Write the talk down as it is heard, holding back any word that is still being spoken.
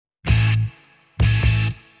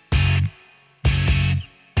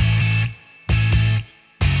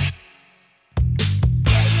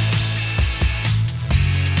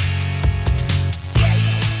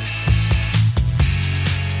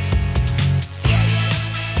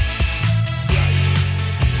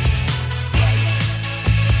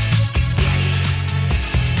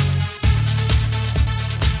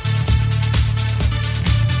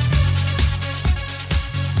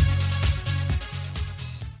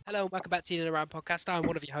Hello and welcome back to the In and Around podcast. I'm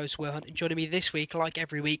one of your hosts, Will Hunt, and joining me this week, like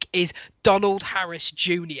every week, is Donald Harris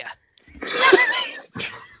Jr.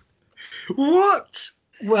 What?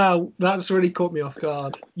 Well, that's really caught me off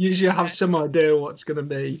guard. Usually I have some idea what's going to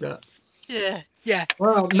be, but... Yeah.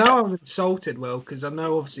 Well, now I'm insulted, Will, because I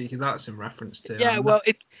know obviously that's in reference to... Yeah, well,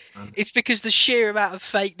 it's because the sheer amount of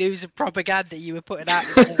fake news and propaganda you were putting out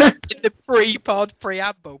in the pre-pod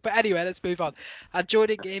preamble. But anyway, let's move on. And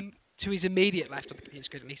joining him to his immediate left on the computer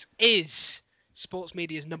screen, at least, is sports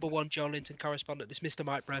media's #1 Joel Linton correspondent. It's Mr.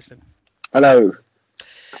 Mike Breslin. Hello.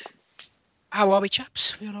 How are we,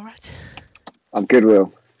 chaps? We all right? I'm good,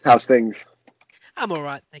 Will. How's things? I'm all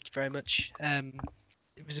right, thank you very much.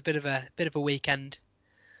 It was a bit of a weekend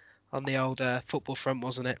on the old football front,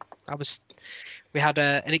 wasn't it? We had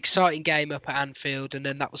an exciting game up at Anfield, and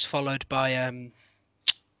then that was followed by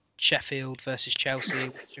Sheffield versus Chelsea,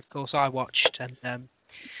 which of course I watched, and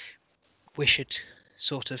we should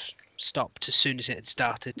sort of stopped as soon as it had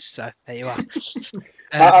started. So there you are.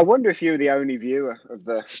 I wonder if you were the only viewer of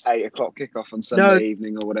the 8 o'clock kickoff on Sunday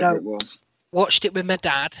evening or whatever it was. Watched it with my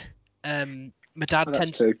dad. My dad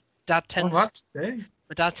tends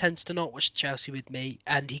to not watch Chelsea with me,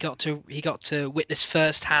 and he got to witness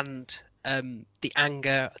firsthand the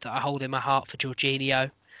anger that I hold in my heart for Jorginho.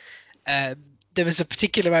 There was a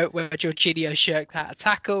particular moment where Jorginho shirked out a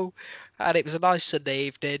tackle, and it was a nice Sunday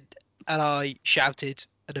evening, and I shouted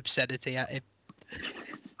an obscenity at him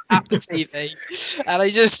at the TV, and I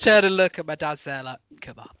just turned and looked at my dad's there like,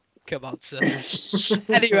 come on, son.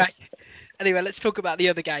 Anyway, let's talk about the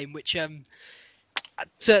other game, which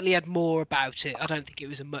certainly had more about it. I don't think it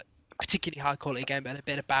was a particularly high quality game, but a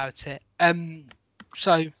bit about it.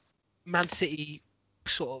 So Man City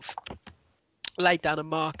sort of laid down a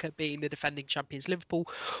marker, being the defending champions Liverpool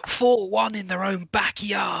 4-1 in their own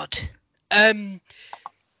backyard.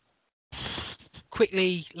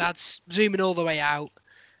 Quickly, lads, zooming all the way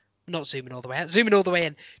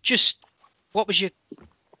in. Just what was your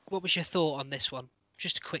thought on this one?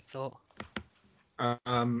 Just a quick thought. Did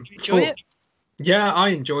you enjoy it? Yeah, I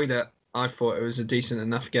enjoyed it. I thought it was a decent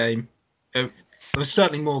enough game. There was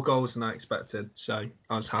certainly more goals than I expected, so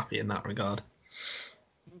I was happy in that regard.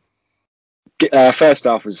 First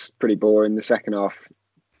half was pretty boring. The second half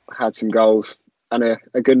had some goals and a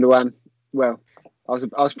Gundogan. Well, I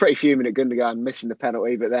was pretty fuming at Gundogan missing the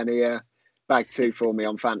penalty, but then he bagged 2 for me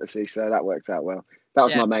on fantasy, so that worked out well. That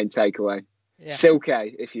was my main takeaway. Yeah. Silke,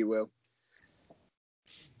 if you will.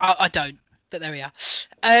 I don't, but there we are.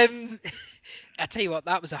 I tell you what,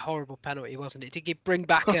 that was a horrible penalty, wasn't it? Did you bring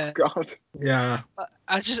back a... Oh, God. Yeah.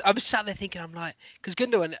 I was sat there thinking, I'm like... Because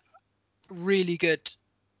Gundogan, really good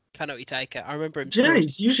penalty taker. I remember him scoring... Yeah,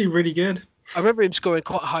 he's usually really good. I remember him scoring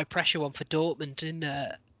quite a high-pressure one for Dortmund in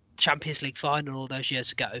Champions League final all those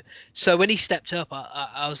years ago. So when he stepped up,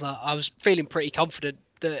 I was feeling pretty confident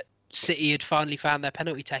that City had finally found their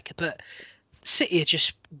penalty taker. But City are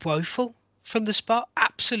just woeful from the spot.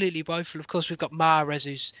 Absolutely woeful. Of course, we've got Mahrez,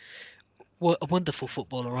 who's a wonderful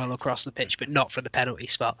footballer all across the pitch, but not for the penalty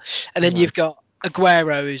spot. And then you've got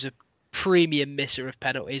Aguero, who's a premium misser of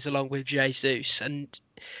penalties, along with Jesus. And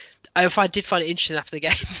if I did find it interesting after the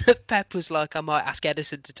game that Pep was like, I might ask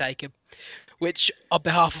Edison to take him, which on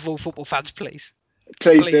behalf of all football fans, please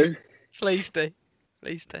do.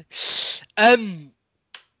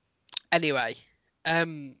 Anyway,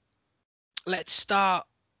 let's start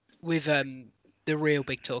with the real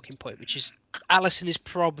big talking point, which is Alisson is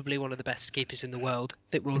probably one of the best keepers in the world. I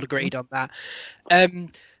think we're all agreed on that.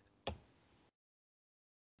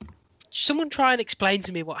 Someone try and explain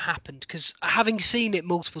to me what happened, because having seen it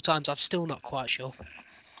multiple times, I'm still not quite sure. I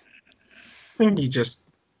think he just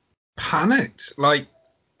panicked. Like,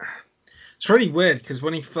 it's really weird because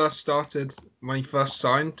when he first signed,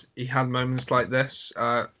 he had moments like this.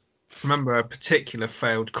 Remember a particular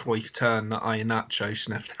failed Cruyff turn that Iheanacho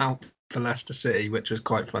sniffed out for Leicester City, which was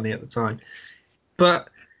quite funny at the time. But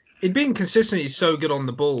he'd been consistently so good on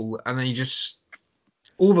the ball, and then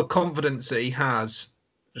all the confidence that he has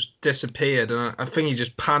just disappeared, and I think he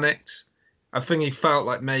just panicked. I think he felt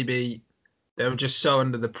like maybe they were just so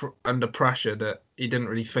under pressure that he didn't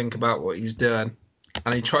really think about what he was doing,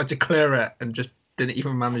 and he tried to clear it and just didn't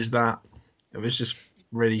even manage that. It was just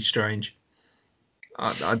really strange.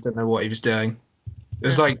 I don't know what he was doing. It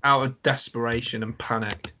was like out of desperation and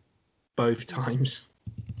panic both times,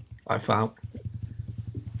 I felt.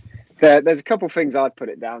 There's a couple of things I'd put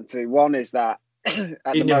it down to. One is that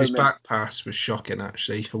his back pass was shocking,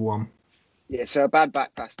 actually, for one. Yeah, so a bad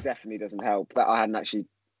back pass definitely doesn't help. That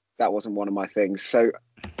wasn't one of my things. So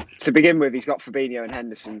to begin with, he's got Fabinho and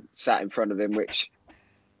Henderson sat in front of him, which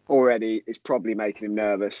already is probably making him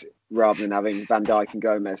nervous. rather than having Van Dijk and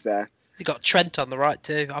Gomez there. You got Trent on the right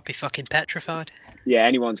too. I'd be fucking petrified. Yeah,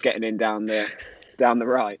 anyone's getting in down the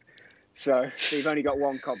right. So you've only got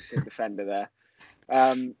one competent defender there.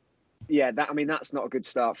 That's not a good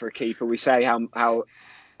start for a keeper. We say how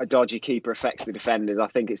a dodgy keeper affects the defenders. I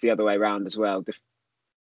think it's the other way around as well.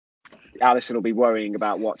 Alisson will be worrying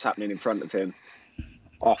about what's happening in front of him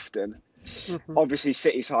often. Mm-hmm. Obviously,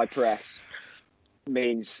 City's high press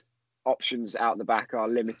means options out the back are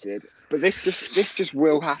limited. But this just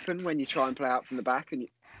will happen when you try and play out from the back. And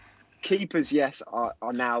keepers, yes, are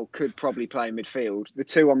now could probably play in midfield. The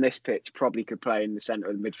two on this pitch probably could play in the centre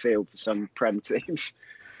of the midfield for some Prem teams.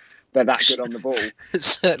 They're that good on the ball.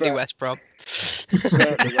 Certainly West Brom.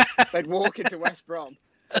 Certainly, they'd walk into West Brom.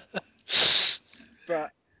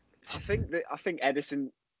 But I think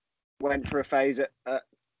Ederson went for a phase at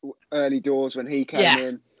early doors when he came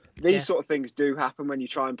in. These sort of things do happen when you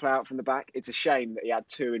try and play out from the back. It's a shame that he had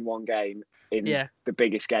two in one game in the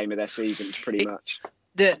biggest game of their season, pretty much.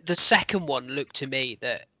 The second one looked to me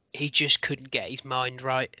that he just couldn't get his mind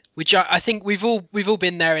right, which I think we've all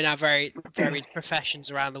been there in our varied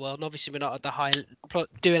professions around the world. And obviously, we're not at the high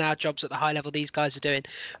doing our jobs at the high level these guys are doing,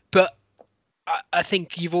 but I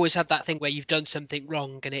think you've always had that thing where you've done something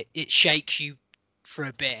wrong and it shakes you for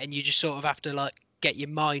a bit, and you just sort of have to like get your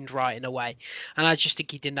mind right in a way. And I just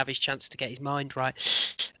think he didn't have his chance to get his mind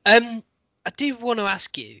right. I do want to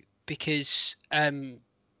ask you because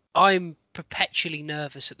I'm perpetually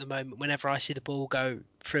nervous at the moment whenever I see the ball go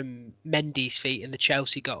from Mendy's feet in the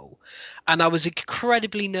Chelsea goal, and I was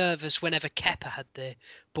incredibly nervous whenever Kepa had the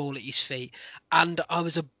ball at his feet, and I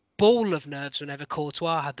was a ball of nerves whenever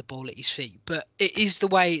Courtois had the ball at his feet. But it is the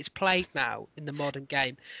way it's played now in the modern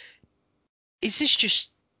game. Is this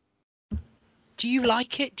just... Do you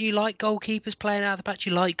like it? Do you like goalkeepers playing out of the back? Do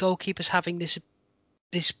you like goalkeepers having this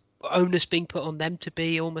onus being put on them to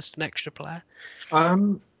be almost an extra player?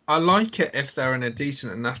 I like it if they're in a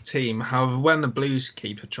decent enough team. However, when the Blues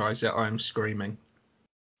keeper tries it, I'm screaming.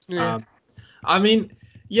 Yeah.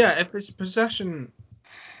 If it's a possession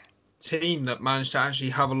team that managed to actually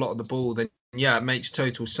have a lot of the ball, then it makes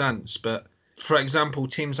total sense. But for example,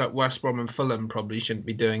 teams like West Brom and Fulham probably shouldn't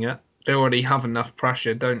be doing it. They already have enough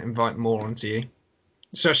pressure. Don't invite more onto you,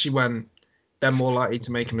 especially when they're more likely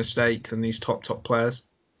to make a mistake than these top players.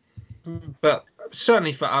 But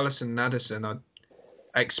certainly for Alisson and Ederson,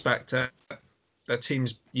 I expect it. Their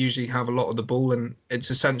teams usually have a lot of the ball, and it's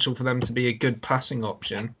essential for them to be a good passing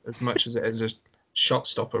option as much as it is a shot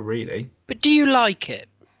stopper, really. But do you like it?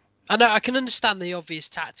 I know I can understand the obvious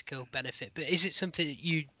tactical benefit, but is it something that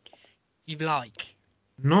you like?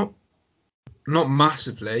 Not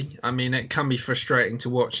massively. I mean, it can be frustrating to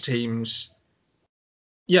watch teams.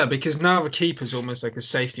 Yeah, because now the keeper's almost like a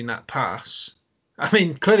safety net pass. I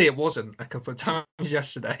mean, clearly it wasn't a couple of times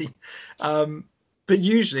yesterday. But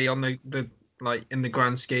usually on the like in the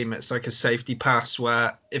grand scheme, it's like a safety pass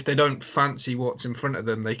where if they don't fancy what's in front of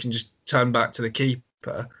them, they can just turn back to the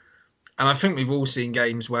keeper. And I think we've all seen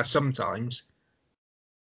games where sometimes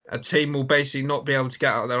a team will basically not be able to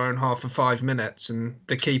get out of their own half for 5 minutes, and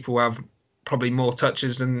the keeper will have probably more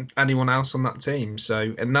touches than anyone else on that team.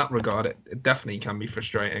 So in that regard, it definitely can be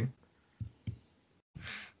frustrating.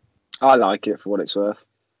 I like it for what it's worth.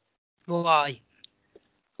 Why?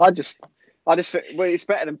 I just think, it's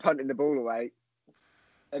better than punting the ball away.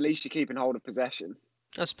 At least you're keeping hold of possession.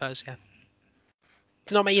 I suppose, yeah.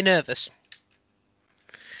 Does not make you nervous?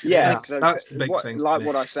 Yeah, that's the big thing. Like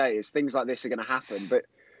what I say is things like this are going to happen, but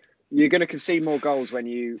you're going to concede more goals when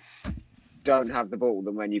you don't have the ball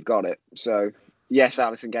than when you've got it. So, yes,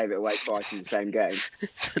 Alisson gave it away twice in the same game.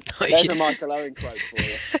 There's a Michael Owen quote for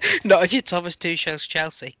you. Not if you're Thomas Tuchel's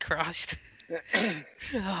Chelsea, Christ.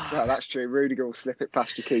 Well, that's true. Rudiger will slip it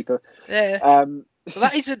past your keeper. Yeah. Well,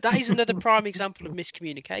 that is another prime example of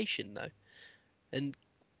miscommunication, though, and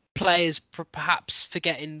players perhaps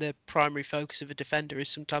forgetting the primary focus of a defender is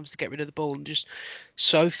sometimes to get rid of the ball and just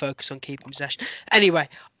so focus on keeping possession. Anyway,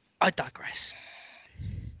 I digress.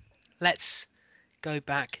 Let's go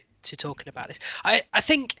back to talking about this. I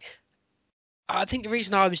think the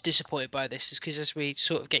reason I was disappointed by this is because as we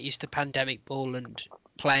sort of get used to pandemic ball and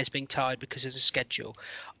players being tired because of the schedule,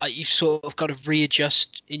 you've sort of got to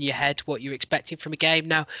readjust in your head what you're expecting from a game.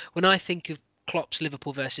 Now, when I think of Klopp's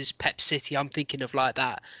Liverpool versus Pep City, I'm thinking of like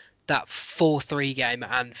that 4-3 game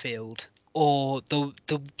at Anfield, or the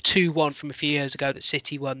 2-1 from a few years ago that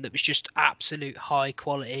City won that was just absolute high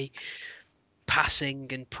quality passing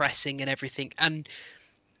and pressing and everything. And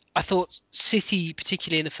I thought City,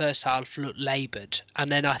 particularly in the first half, looked laboured, and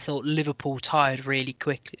then I thought Liverpool tired really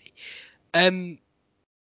quickly.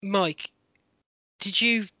 Mike, did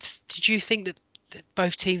you think that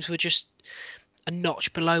both teams were just a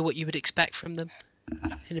notch below what you would expect from them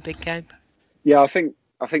in a big game. Yeah, I think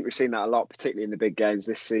we've seen that a lot, particularly in the big games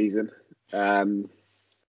this season.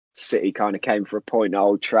 City kind of came for a point at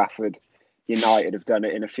Old Trafford. United have done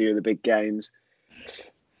it in a few of the big games.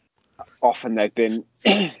 Often they've been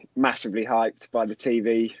massively hyped by the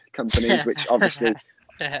TV companies, which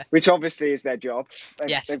obviously is their job.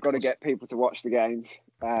 They've got to get people to watch the games,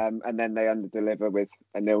 and then they underdeliver with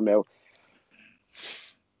a 0-0.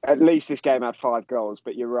 At least this game had 5 goals,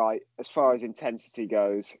 but you're right. As far as intensity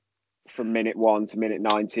goes, from minute 1 to minute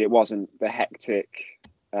 90, it wasn't the hectic,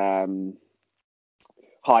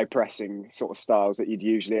 high pressing sort of styles that you'd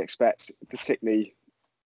usually expect, particularly,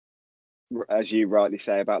 as you rightly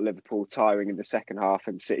say, about Liverpool tiring in the second half,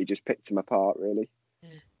 and City just picked them apart, really.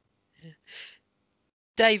 Yeah.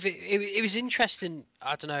 Dave, it was interesting.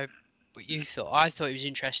 I don't know what you thought. I thought it was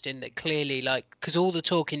interesting that clearly, because all the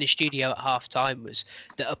talk in the studio at half time was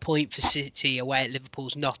that a point for City away at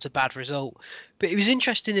Liverpool's not a bad result. But it was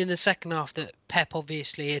interesting in the second half that Pep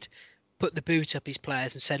obviously had put the boot up his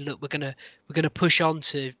players and said, look, we're gonna push on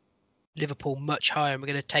to Liverpool much higher, and we're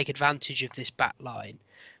going to take advantage of this back line.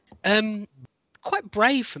 Quite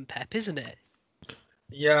brave from Pep, isn't it?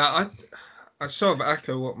 Yeah, I sort of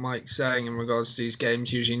echo what Mike's saying in regards to these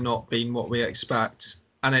games usually not being what we expect,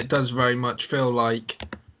 and it does very much feel like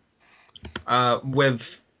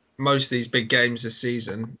with most of these big games this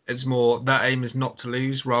season, it's more that aim is not to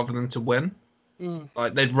lose rather than to win.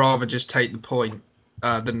 Like they'd rather just take the point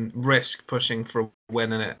than risk pushing for a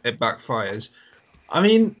win, and it backfires. I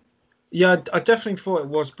mean, yeah, I definitely thought it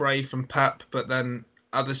was brave from Pep, but then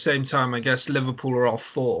at the same time, I guess Liverpool are off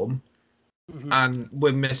form, and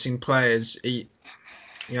with missing players, he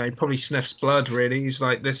probably sniffs blood. Really, he's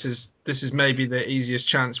like, this is maybe the easiest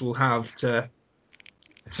chance we'll have to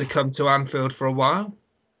come to Anfield for a while,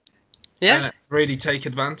 and really take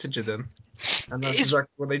advantage of them, and that's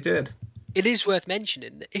exactly what they did. It is worth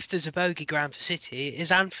mentioning that if there's a bogey ground for City, it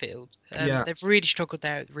is Anfield. They've really struggled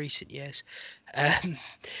there in recent years.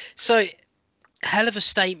 So, hell of a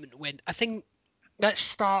statement win. I think let's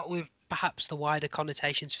start with perhaps the wider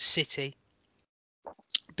connotations for City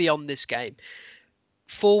beyond this game.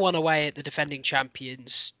 4-1 away at the defending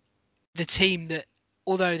champions, the team that,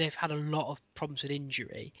 although they've had a lot of problems with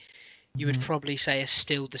injury, you would probably say is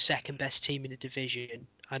still the second best team in the division.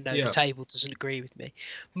 I know the table doesn't agree with me.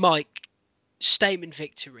 Mike, statement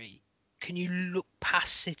victory. Can you look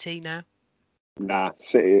past City now? Nah,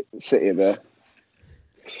 City are the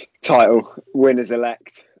title winners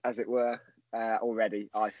elect, as it were, already.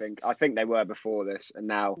 I think they were before this, and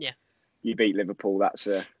now you beat Liverpool. That's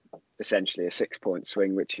essentially a 6-point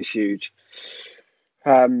swing, which is huge.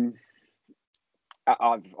 I've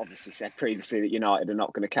obviously said previously that United are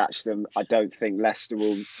not going to catch them. I don't think Leicester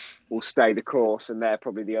will stay the course, and they're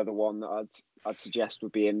probably the other one that I'd suggest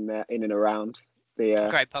would be in and around the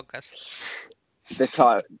great podcast, the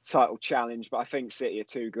title challenge. But I think City are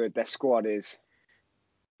too good. Their squad is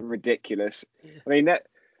ridiculous. I mean,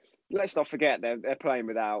 let's not forget they're playing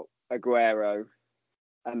without Aguero,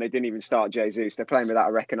 and they didn't even start Jesus. They're playing without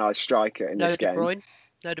a recognised striker in this game. No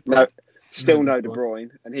De Bruyne. No De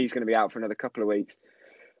Bruyne, and he's going to be out for another couple of weeks.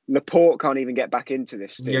 Laporte can't even get back into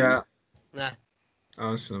this team. Yeah. No.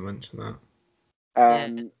 I was going to mention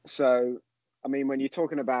that. So, I mean, when you're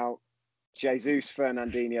talking about Jesus,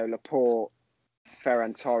 Fernandinho, Laporte,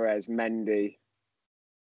 Ferran Torres, Mendy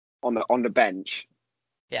on the bench,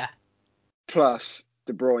 plus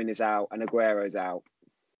De Bruyne is out and Aguero's out,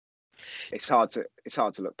 it's hard to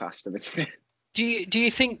look past them, isn't it? Do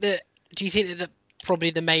you think that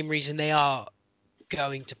probably the main reason they are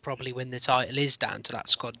going to probably win the title is down to that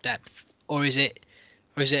squad depth, or is it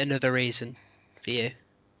another reason for you?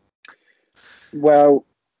 Well,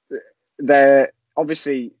 they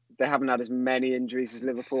haven't had as many injuries as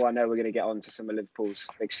Liverpool. I know we're going to get on to some of Liverpool's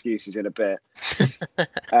excuses in a bit.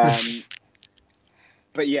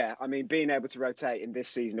 But yeah, I mean, being able to rotate in this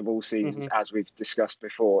season of all seasons, as we've discussed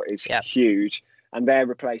before, is huge. And they're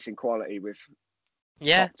replacing quality with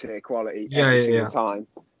top tier quality every single time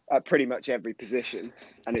at pretty much every position.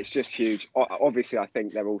 And it's just huge. Obviously, I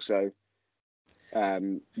think they're also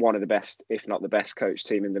one of the best, if not the best, coach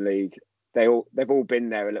team in the league. They've all been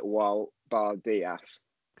there a little while, bar Diaz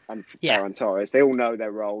and Ferran Torres. They all know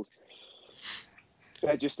their roles.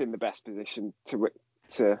 They're just in the best position to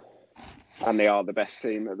and they are the best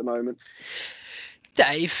team at the moment.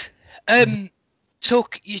 Dave, you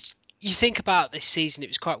think about this season, it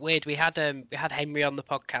was quite weird. We had Henry on the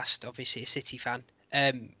podcast, obviously a City fan,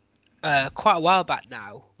 quite a while back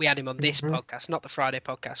now. We had him on this podcast, not the Friday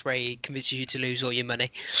podcast where he convinces you to lose all your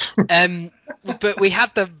money. But we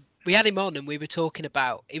had them we had him on and we were talking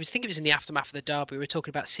about. I think it was in the aftermath of the derby. We were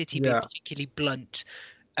talking about City being particularly blunt,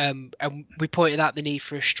 and we pointed out the need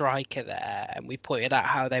for a striker there, and we pointed out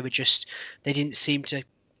how they didn't seem to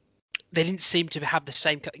have the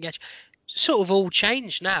same cutting edge. Sort of all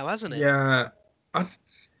changed now, hasn't it? Yeah,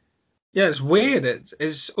 it's weird.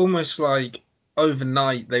 It's almost like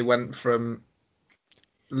overnight they went from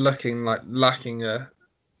looking like lacking a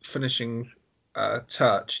finishing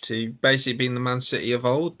touch to basically being the Man City of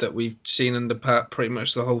old that we've seen under Pep pretty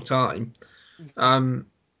much the whole time. I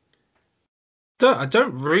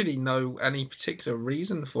don't really know any particular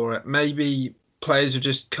reason for it. Maybe players have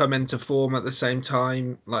just come into form at the same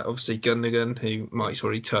time, like obviously Gundogan, who Mike's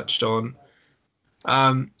already touched on.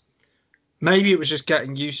 Maybe it was just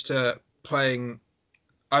getting used to playing.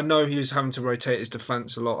 I know he was having to rotate his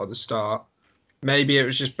defence a lot at the start. Maybe it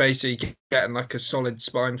was just basically getting like a solid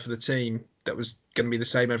spine for the team that was going to be the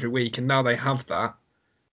same every week, and now they have that.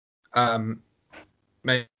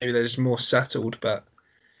 Maybe they're just more settled, but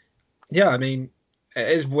yeah, I mean, it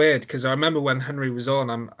is weird because I remember when Henry was on,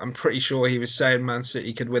 I'm pretty sure he was saying Man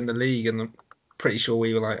City could win the league, and I'm pretty sure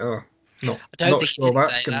we were like, not sure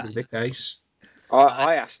that's going to be the case.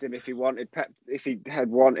 I asked him if he had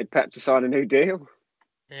wanted Pep to sign a new deal.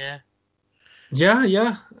 Yeah,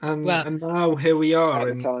 and now here we are,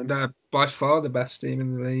 and they're by far the best team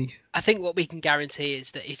in the league. I think what we can guarantee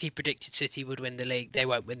is that if he predicted City would win the league, they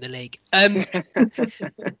won't win the league. I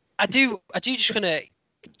do just want to,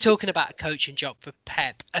 talking about a coaching job for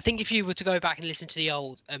Pep, I think if you were to go back and listen to the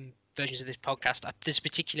old versions of this podcast, this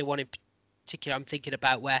particular one in particular I'm thinking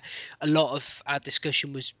about, where a lot of our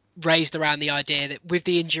discussion was raised around the idea that with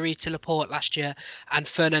the injury to Laporte last year and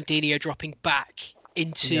Fernandinho dropping back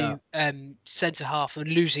into centre half and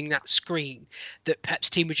losing that screen, that Pep's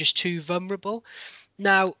team were just too vulnerable.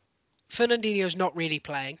 Now, Fernandinho's not really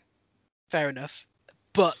playing, fair enough,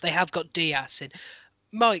 but they have got Diaz in.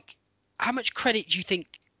 Mike, how much credit do you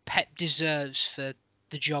think Pep deserves for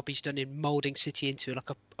the job he's done in moulding City into like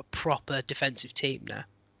a proper defensive team now?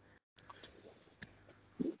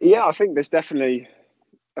 Yeah, I think there's definitely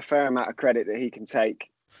a fair amount of credit that he can take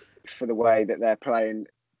for the way that they're playing,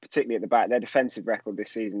 particularly at the back. Their defensive record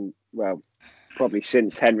this season, well, probably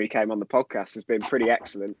since Henry came on the podcast, has been pretty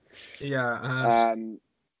excellent. Yeah.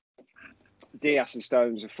 Diaz and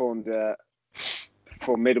Stones have formed a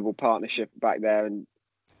formidable partnership back there, and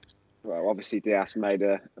well, obviously Diaz made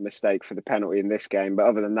a mistake for the penalty in this game, but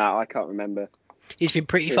other than that, I can't remember. He's been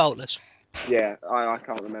pretty faultless. Yeah, I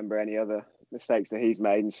can't remember any other mistakes that he's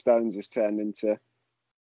made, and Stones has turned into,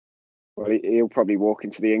 well, he'll probably walk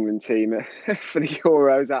into the England team for the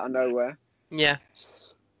Euros out of nowhere. Yeah.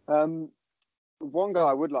 One guy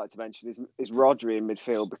I would like to mention is Rodri in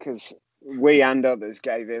midfield, because we and others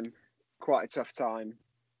gave him quite a tough time.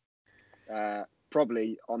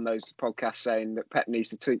 Probably on those podcasts saying that Pep needs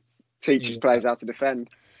to teach his players how to defend.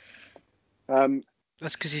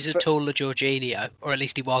 That's because he's a taller Jorginho, or at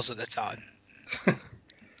least he was at the time.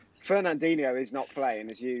 Fernandinho is not playing,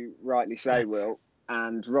 as you rightly say, Will,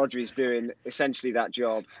 and Rodri's doing essentially that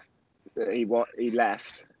job that he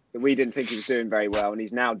left, that we didn't think he was doing very well, and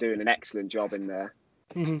he's now doing an excellent job in there,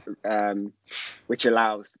 which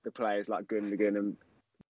allows the players like Gundogan and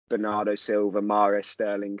Bernardo Silva, Mahrez,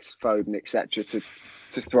 Sterling, Foden, etc. to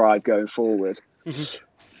thrive going forward,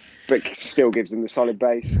 but still gives them the solid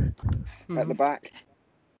base at the back.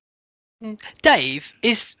 Dave,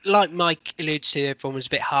 is, like Mike alluded to, everyone was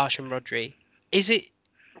a bit harsh on Rodri. Is it?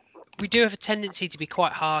 We do have a tendency to be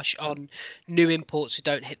quite harsh on new imports who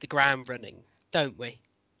don't hit the ground running, don't we?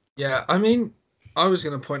 Yeah, I mean, I was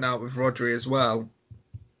going to point out with Rodri as well.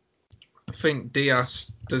 I think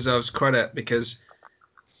Diaz deserves credit because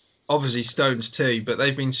obviously Stones too, but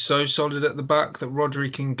they've been so solid at the back that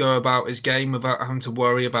Rodri can go about his game without having to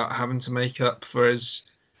worry about having to make up for his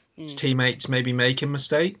teammates maybe making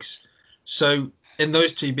mistakes. So in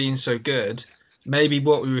those two being so good, maybe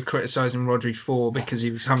what we were criticising Rodri for, because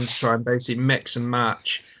he was having to try and basically mix and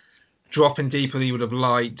match, dropping deeper than he would have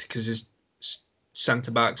liked because his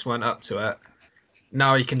centre-backs weren't up to it.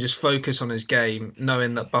 Now he can just focus on his game,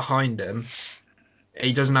 knowing that behind him,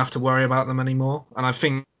 he doesn't have to worry about them anymore. And I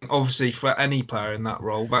think, obviously, for any player in that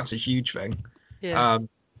role, that's a huge thing. Yeah.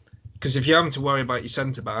 Because if you're having to worry about your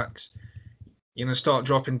centre-backs, you're going to start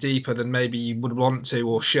dropping deeper than maybe you would want to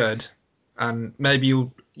or should. And maybe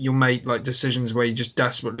you'll make like decisions where you just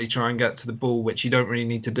desperately try and get to the ball, which you don't really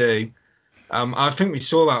need to do. I think we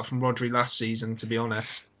saw that from Rodri last season, to be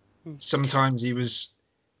honest. Sometimes he was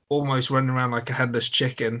almost running around like a headless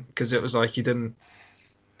chicken because it was like he didn't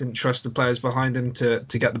trust the players behind him to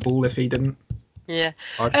get the ball if he didn't. Yeah.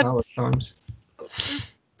 I foul at times.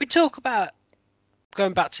 We talk about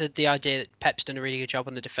going back to the idea that Pep's done a really good job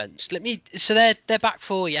on the defence. So their back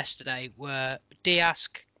four yesterday were Diaz,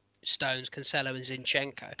 Stones, Cancelo, and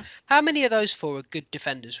Zinchenko. How many of those four are good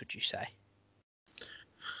defenders? Would you say?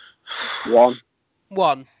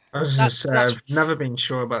 One. I was going to say, I've never been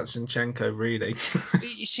sure about Zinchenko, really.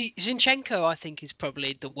 You see, Zinchenko, I think, is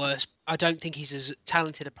probably the worst. I don't think he's as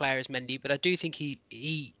talented a player as Mendy, but I do think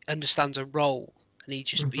he understands a role, and he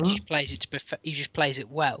just plays it he just plays it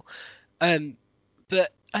well.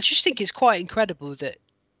 But I just think it's quite incredible that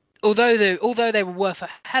although they were worth a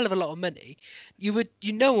hell of a lot of money,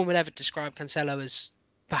 no one would ever describe Cancelo as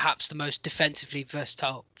perhaps the most defensively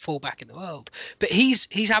versatile fullback in the world. But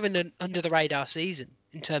he's having an under the radar season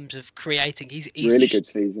in terms of creating. He's really good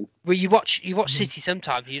season. Well, you watch City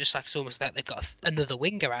sometimes, you're just like, it's almost like they've got another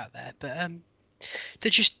winger out there. But they're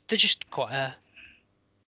just quite a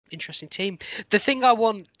interesting team. The thing I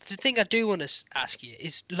do want to ask you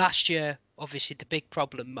is, last year, obviously the big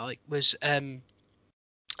problem, Mike, was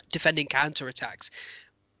defending counter-attacks.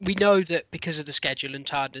 We know that because of the schedule and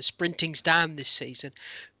tiredness, sprinting's down this season.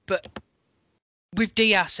 But with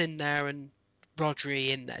Diaz in there and Rodri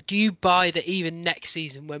in there, do you buy that even next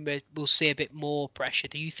season, when we'll see a bit more pressure,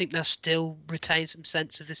 do you think they'll still retain some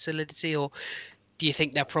sense of the solidity, or do you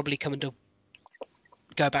think they're probably coming to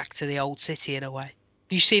go back to the old City in a way?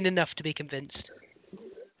 Have you seen enough to be convinced?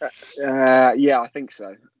 Yeah, I think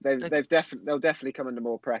so. They'll definitely come under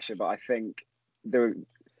more pressure, but I think the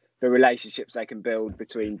relationships they can build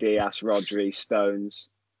between Diaz, Rodri, Stones,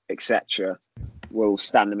 etc., will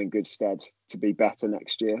stand them in good stead to be better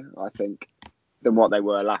next year, I think, than what they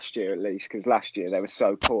were last year, at least, because last year they were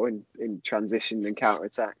so poor in transition and counter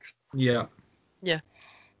attacks. Yeah.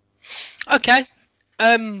 Okay.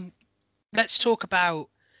 Let's talk about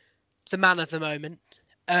the man of the moment.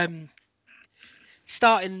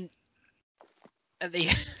 Starting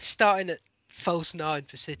at false 9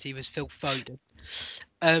 for City was Phil Foden.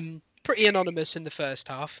 Pretty anonymous in the first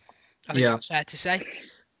half. I think that's fair to say.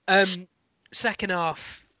 Second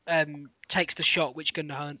half, takes the shot which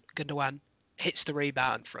Gundogan hits the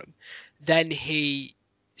rebound from. Then he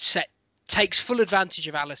takes full advantage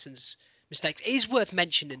of Alisson's mistakes. It is worth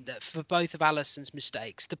mentioning that for both of Alisson's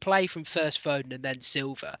mistakes, the play from first Foden and then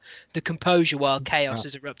Silva, the composure while chaos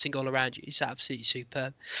is erupting all around you, is absolutely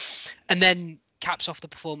superb. And then caps off the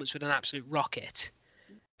performance with an absolute rocket.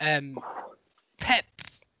 Pep,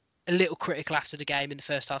 a little critical after the game in the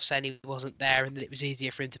first half, saying he wasn't there and that it was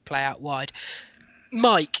easier for him to play out wide.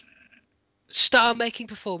 Mike, star-making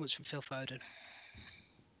performance from Phil Foden.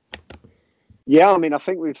 Yeah, I mean, I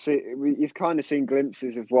think you've kind of seen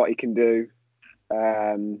glimpses of what he can do.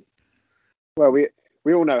 Well,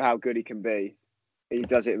 we all know how good he can be. He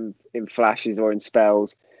does it in flashes or in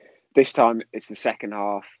spells. This time, it's the second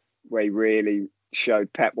half where he really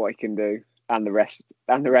showed Pep what he can do, and the rest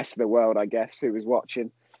of the world, I guess, who was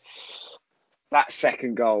watching. That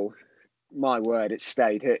second goal, my word, it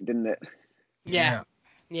stayed hit, didn't it? Yeah,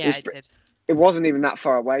 it did. It wasn't even that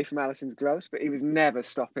far away from Alisson's gloves, but he was never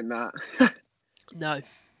stopping that. No.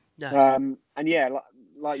 And yeah,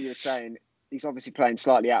 like you were saying, he's obviously playing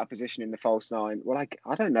slightly out of position in the false 9. Well,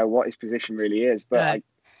 I don't know what his position really is, but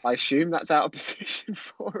I assume that's out of position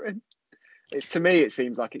for him. To me, it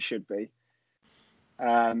seems like it should be.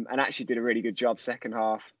 And actually did a really good job second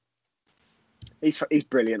half. He's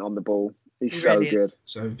brilliant on the ball. He's so really good.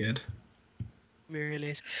 So good. He really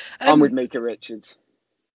is. I'm with Mika Richards.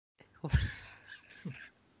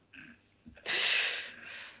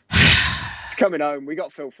 It's coming home. We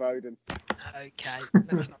got Phil Foden. Okay,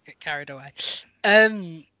 let's not get carried away.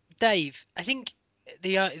 Dave, I think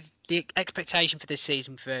the expectation for this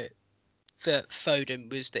season for Foden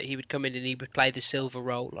was that he would come in and he would play the Silva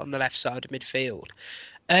role on the left side of midfield.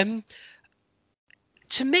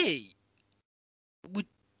 To me,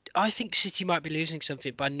 I think City might be losing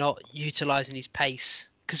something by not utilising his pace,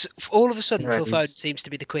 because all of a sudden Phil Foden seems to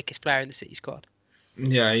be the quickest player in the City squad.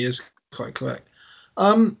 Yeah, he is quite quick.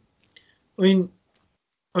 I mean,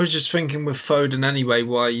 I was just thinking with Foden anyway,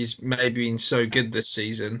 why he's maybe been so good this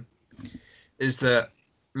season, is that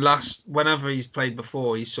whenever he's played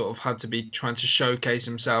before, he's sort of had to be trying to showcase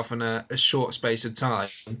himself in a short space of time,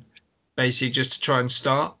 basically just to try and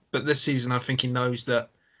start. But this season, I think he knows that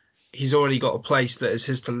he's already got a place that is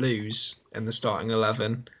his to lose in the starting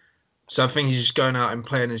 11. So I think he's just going out and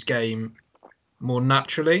playing his game more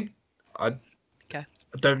naturally. I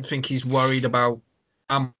don't think he's worried about,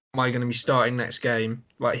 am I going to be starting next game?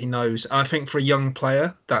 Like, he knows. And I think for a young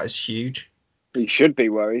player, that is huge. He should be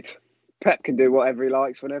worried. Pep can do whatever he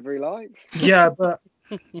likes whenever he likes. Yeah, but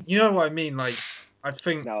you know what I mean? Like, I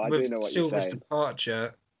think I with do know what Silva's you're saying.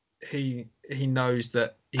 departure, he knows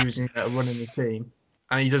that he was going to get a run in the team.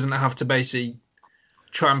 and he doesn't have to basically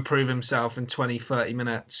try and prove himself in 20, 30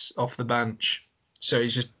 minutes off the bench. So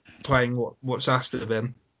he's just playing what's asked of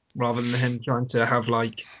him, rather than him trying to have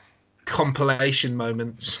like compilation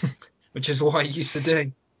moments, which is what he used to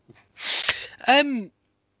do.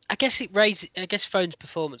 I guess Foden's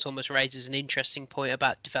performance almost raises an interesting point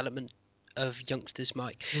about development of youngsters,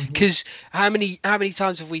 Mike. Because how many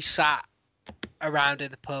times have we sat around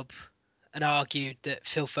in the pub and argued that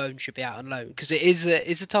Phil Foden should be out on loan? Because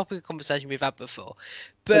it's a topic of conversation we've had before.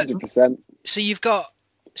 But 100%. So you've got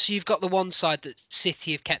the one side that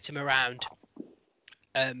City have kept him around,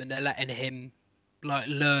 and they're letting him like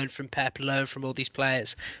learn from Pep, learn from all these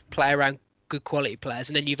players, play around good quality players,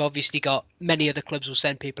 and then you've obviously got many other clubs will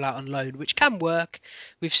send people out on loan, which can work.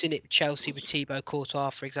 We've seen it with Chelsea with Thibaut Courtois,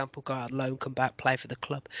 for example, go out on loan, come back, play for the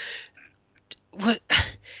club.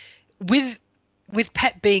 With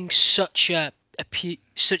Pep being such a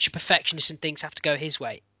perfectionist and things have to go his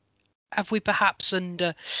way, have we perhaps been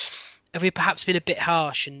a bit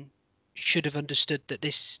harsh and should have understood that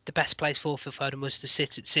the best place for Phil Foden was to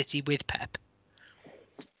sit at City with Pep?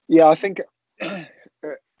 Yeah, I think,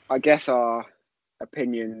 I guess our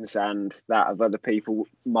opinions and that of other people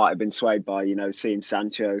might have been swayed by, seeing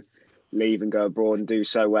Sancho leave and go abroad and do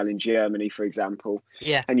so well in Germany, for example.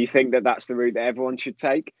 Yeah. And you think that that's the route that everyone should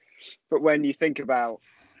take. But when you think about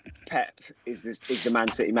Pep is the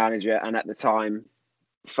Man City manager, and at the time,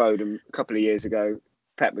 Foden, a couple of years ago,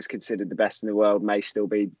 Pep was considered the best in the world, may still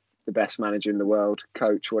be the best manager in the world,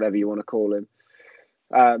 coach, whatever you want to call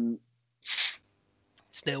him.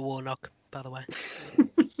 It's Neil Warnock, by the way.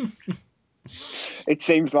 It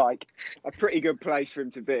seems like a pretty good place for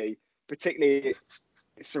him to be, particularly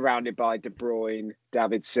surrounded by De Bruyne,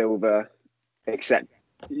 David Silva, except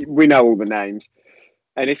we know all the names.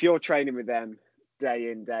 And if you're training with them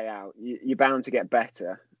day in, day out, you're bound to get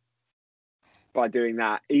better by doing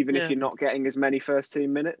that, even if you're not getting as many first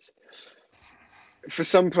team minutes. For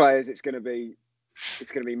some players, it's going to be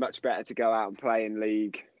much better to go out and play in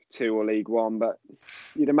League 2 or League 1, but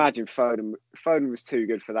you'd imagine Foden was too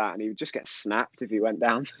good for that, and he would just get snapped if he went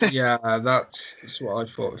down. Yeah, that's what I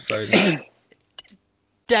thought of Foden.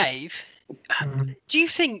 Dave, do you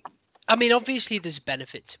think? I mean, obviously, there's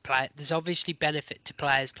benefit to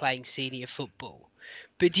players playing senior football,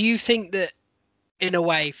 but do you think that, in a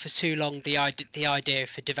way, for too long, the idea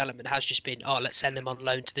for development has just been, let's send them on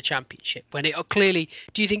loan to the Championship? When it clearly,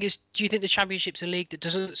 do you think the Championship's a league that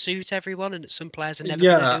doesn't suit everyone, and that some players are never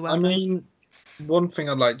going to do well? I mean, one thing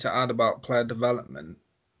I'd like to add about player development: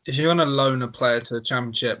 if you're going to loan a player to the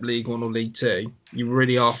Championship, League 1 or League 2, you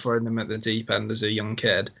really are throwing them at the deep end as a young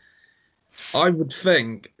kid. I would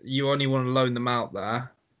think you only want to loan them out there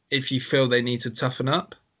if you feel they need to toughen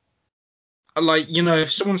up. Like,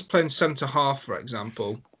 if someone's playing centre half, for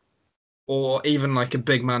example, or even like a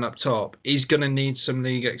big man up top, he's going to need some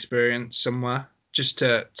league experience somewhere just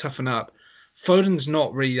to toughen up. Foden's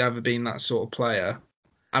not really ever been that sort of player.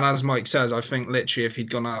 And as Mike says, I think literally if he'd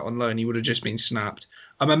gone out on loan, he would have just been snapped.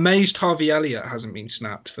 I'm amazed Harvey Elliott hasn't been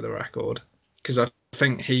snapped, for the record, because I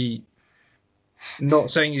think not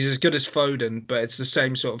saying he's as good as Foden, but it's the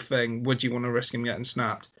same sort of thing. Would you want to risk him getting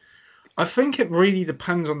snapped? I think it really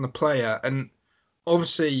depends on the player and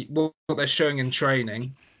obviously what they're showing in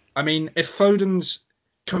training. I mean, if Foden's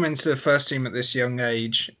come into the first team at this young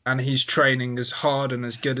age and he's training as hard and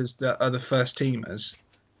as good as the other first teamers,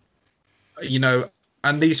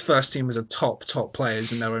 and these first teamers are top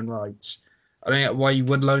players in their own rights, I don't get why you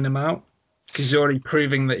would loan him out, because you're already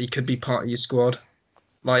proving that he could be part of your squad.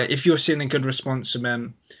 Like, if you're seeing a good response from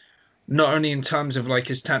him, not only in terms of like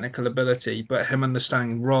his technical ability, but him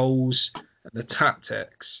understanding roles and the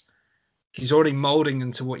tactics, he's already moulding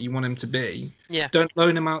into what you want him to be. Yeah. Don't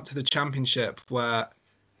loan him out to the Championship where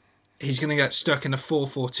he's going to get stuck in a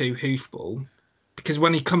 4-4-2 hoofball, because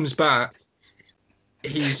when he comes back,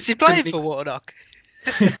 Is he playing for Warnock?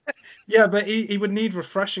 Yeah, but he would need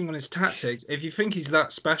refreshing on his tactics. If you think he's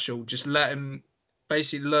that special, just let him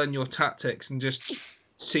basically learn your tactics and just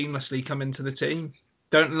seamlessly come into the team.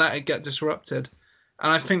 Don't let it get disrupted.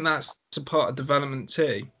 And I think that's a part of development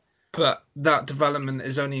too. But that development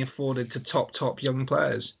is only afforded to top young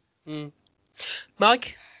players.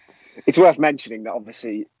 Mike? It's worth mentioning that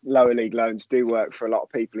obviously lower league loans do work for a lot of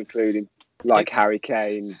people, including like Harry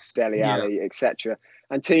Kane, Dele Alli, etc.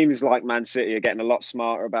 And teams like Man City are getting a lot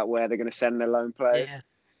smarter about where they're going to send their loan players. Yeah.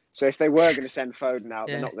 So if they were going to send Foden out,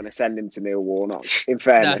 they're not going to send him to Neil Warnock. In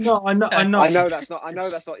fairness, no, I know that's not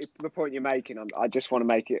the point you're making. I just want to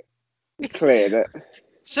make it clear that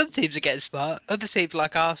some teams are getting smart. Other teams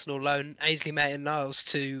like Arsenal loan Ainsley Maitland-Niles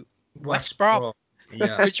to West Brom,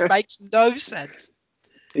 which makes no sense.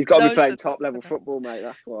 He's got to No, be playing so- top level football, mate.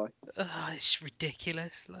 That's why. It's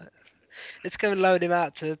ridiculous. Like, let's go and loan him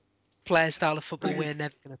out to play a style of football we're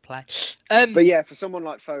never going to play. But yeah, for someone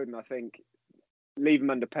like Foden, I think leave him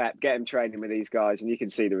under Pep, get him training with these guys, and you can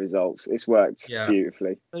see the results. It's worked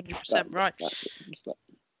beautifully. 100% right.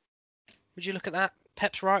 Would you look at that?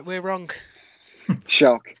 Pep's right, we're wrong.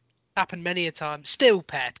 Shock. Happened many a time. Still,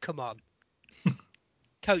 Pep, come on.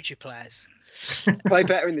 Coach your players. Play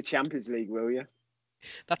better in the Champions League, will you?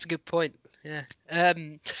 That's a good point. Yeah.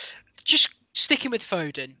 Just sticking with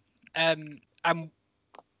Foden, and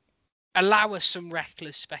allow us some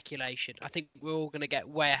reckless speculation. I think we're all going to get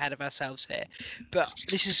way ahead of ourselves here, but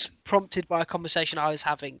this is prompted by a conversation I was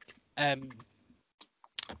having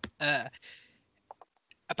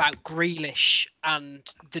about Grealish and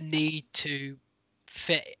the need to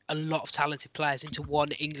fit a lot of talented players into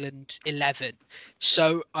one England 11.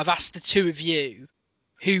 So I've asked the two of you,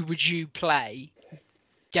 who would you play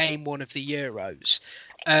game one of the Euros?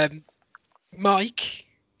 Mike,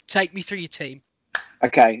 take me through your team.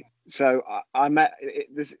 Okay, so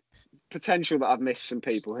there's potential that I've missed some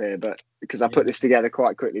people here, but because I put this together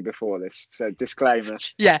quite quickly before this, so disclaimer.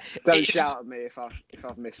 Yeah, Don't shout at me if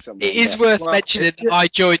I've missed something. It is worth mentioning that I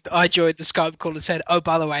joined the Skype call and said, "Oh,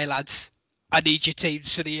 by the way, lads, I need your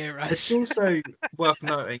teams for the Euros." It's also worth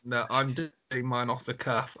noting that I'm doing mine off the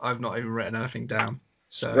cuff. I've not even written anything down.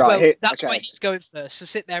 So Right, that's why he's going first. So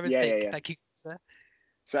sit there and think. Yeah. Thank you, sir.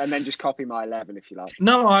 So and then just copy my 11 if you like.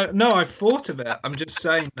 No, I've thought of it. I'm just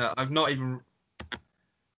saying that I've not even.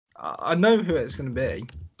 I know who it's going to be.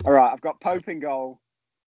 All right, I've got Pope in goal.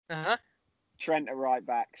 Trent at right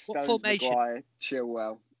back. What Stones, formation? Maguire,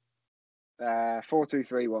 Chilwell.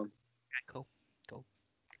 4-2-3-1. Okay, cool.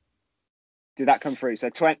 Did that come through?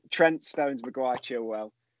 So Trent, Stones, Maguire,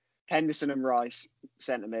 Chilwell. Henderson and Rice,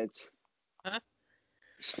 centre mids.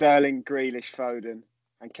 Sterling, Grealish, Foden,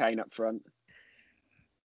 and Kane up front.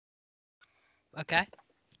 Okay.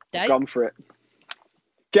 Dave? Gone for it.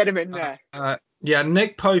 Get him in there. Yeah,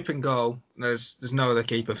 Nick Pope in goal. There's no other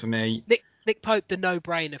keeper for me. Nick Pope, the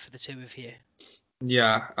no-brainer for the two of you.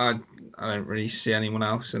 Yeah, I don't really see anyone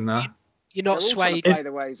else in there. You're not swayed. Play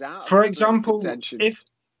the ways out. For example,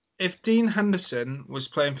 if Dean Henderson was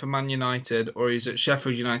playing for Man United or he's at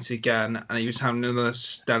Sheffield United again and he was having another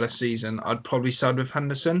stellar season, I'd probably side with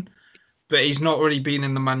Henderson. But he's not really been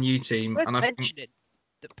in the Man U team. Worth and I mentioning think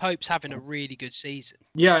that Pope's having a really good season.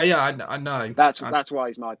 Yeah, I know. That's why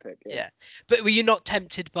he's my pick. Yeah. But were you not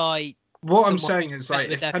tempted by... What I'm saying is,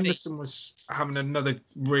 like, if Henderson was having another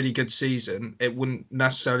really good season, it wouldn't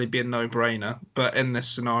necessarily be a no-brainer. But in this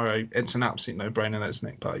scenario, it's an absolute no-brainer. That's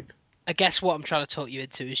Nick Pope. I guess what I'm trying to talk you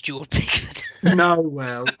into is Jordan Pickford. No,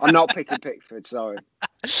 well, I'm not picking Pickford. Sorry.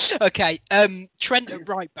 Okay. Trent at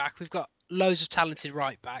right back. We've got loads of talented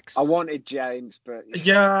right backs. I wanted James, but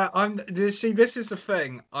yeah, see, this is the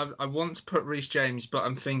thing. I want to put Reece James, but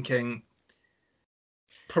I'm thinking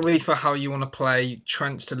probably for how you want to play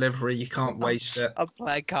Trent's delivery, you can't waste it. I'm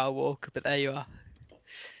playing Kyle Walker, but there you are.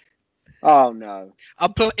 Oh no!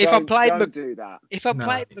 If I'm playing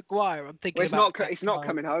Maguire, I'm thinking it's not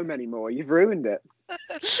coming home anymore. You've ruined it.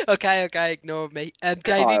 Okay, ignore me.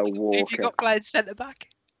 Dave, have you got playing centre back?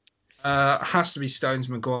 Has to be Stones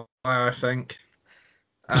Maguire, I think.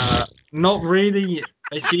 Not really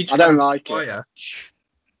a huge. I don't like it.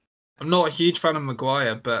 I'm not a huge fan of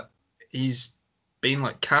Maguire, but he's been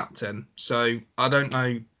like captain, so I don't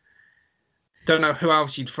know. Don't know who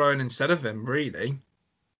else you'd throw in instead of him, really.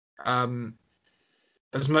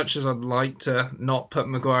 As much as I'd like to not put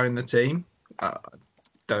Maguire in the team,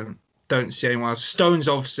 don't see anyone else. Stones,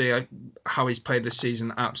 obviously, how he's played this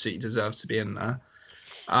season, absolutely deserves to be in there.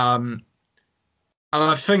 And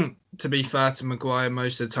I think, to be fair to Maguire,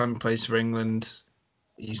 most of the time he plays for England,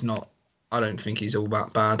 he's not. I don't think he's all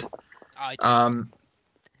that bad.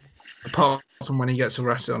 Apart from when he gets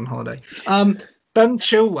arrested on holiday. Ben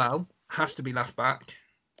Chilwell has to be left back.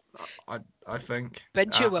 I think Ben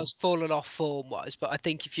Chilwell's fallen off form-wise, but I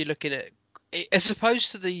think if you're looking at it, as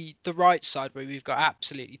opposed to the right side where we've got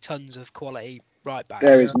absolutely tons of quality right backs,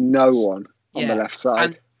 there is no one on the left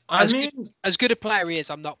side. And as good a player he is,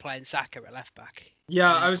 I'm not playing Saka at left back.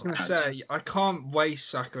 Yeah, I was going to say I can't waste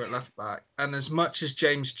Saka at left back, and as much as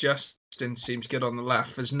James Justin seems good on the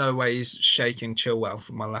left, there's no way he's shaking Chilwell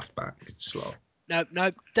from my left back slot.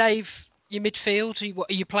 No, Dave. Your midfield?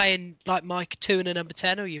 Are you playing like Mike 2 and a number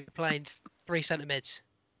 10, or are you playing 3 centre mids?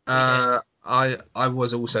 I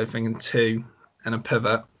was also thinking 2 and a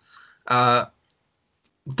pivot.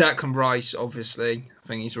 Declan Rice, obviously, I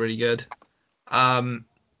think he's really good.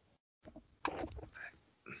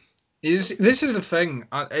 This is the thing.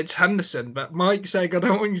 It's Henderson, but Mike saying I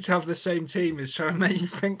don't want you to have the same team is trying to make you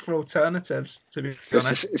think for alternatives. To be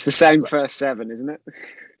honest, It's the same first seven, isn't it?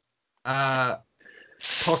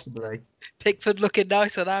 Possibly. Pickford looking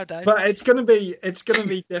nicer now, Dave. But it's gonna be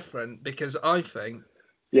different because I think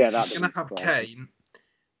that's you're gonna have Kane.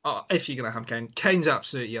 If you're gonna have Kane, Kane's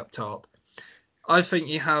absolutely up top. I think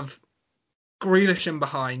you have Grealish in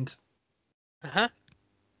behind.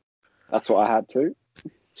 That's what I had too.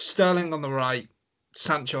 Sterling on the right,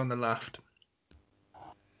 Sancho on the left.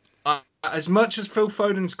 As much as Phil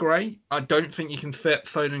Foden's great, I don't think you can fit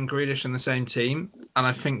Foden and Grealish in the same team. And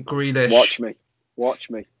I think Grealish. Watch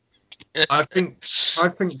me. I think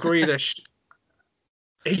Grealish.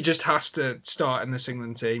 He just has to start in this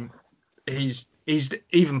England team. He's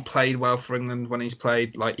even played well for England when he's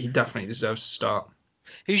played. Like, he definitely deserves to start.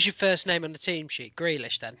 Who's your first name on the team sheet?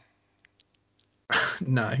 Grealish, then?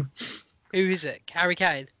 No. Who is it? Harry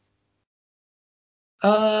Kane?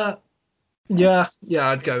 Yeah,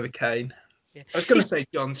 I'd go with Kane. Yeah. I was going to say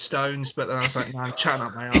John Stones, but then I was like, no, I'm chatting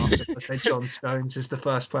up my arse if I say John Stones is the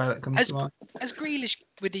first player that comes to mind. Has Grealish,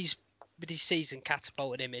 with his season,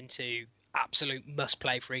 catapulted him into absolute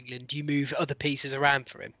must-play for England? Do you move other pieces around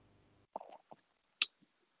for him?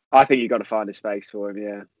 I think you've got to find a space for him,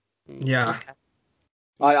 yeah. Yeah. Okay.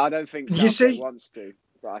 I don't think Southgate wants to,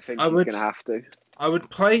 but I think he's going to have to. I would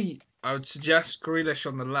suggest Grealish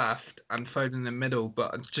on the left and Foden in the middle,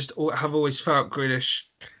 but I just have always felt Grealish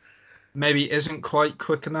maybe isn't quite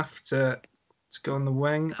quick enough to go on the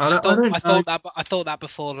wing. I thought that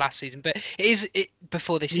before last season, but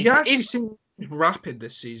before this season. He actually seemed rapid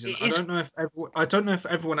this season. I don't know if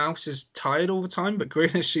everyone else is tired all the time, but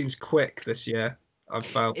Grealish seems quick this year. I've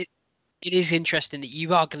felt it is interesting that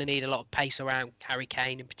you are going to need a lot of pace around Harry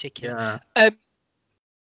Kane in particular. Yeah.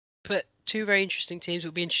 But two very interesting teams.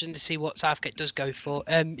 It'll be interesting to see what Southgate does go for.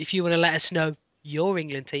 If you want to let us know your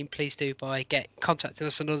England team, please do by contacting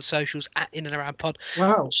us on all the socials at In and Around Pod.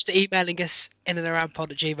 Wow. Just emailing us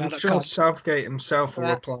inaroundpod@gmail.com. I'm sure Southgate himself will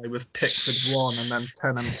reply with Pickford 1 and then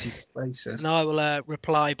 10 empty spaces. And I will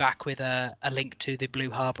reply back with a link to the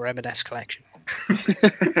Blue Harbour M&S collection.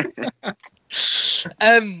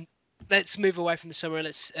 Let's move away from the summer.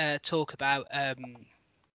 Let's talk about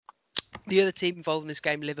the other team involved in this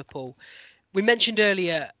game, Liverpool. We mentioned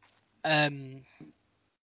earlier,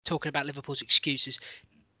 talking about Liverpool's excuses.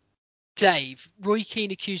 Dave, Roy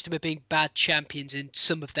Keane accused them of being bad champions in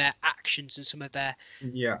some of their actions and some of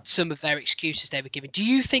their excuses they were giving. Do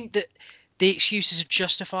you think that the excuses are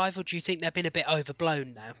justified, or do you think they've been a bit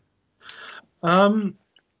overblown now?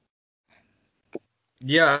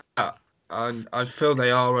 Yeah, I feel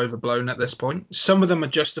they are overblown at this point. Some of them are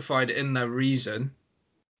justified in their reason,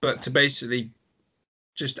 but to basically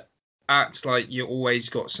just act like you always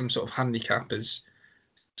got some sort of handicap is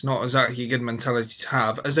not exactly a good mentality to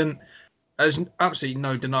have. As absolutely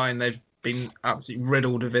no denying they've been absolutely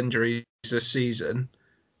riddled of injuries this season.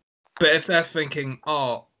 But if they're thinking,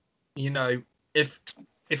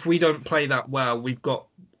 if we don't play that well, we've got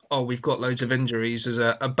loads of injuries as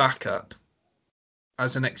a backup,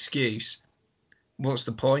 as an excuse, what's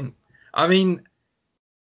the point? I mean,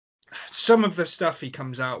 some of the stuff he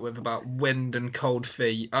comes out with about wind and cold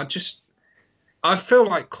feet, I feel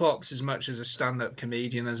like Klopp's as much as a stand-up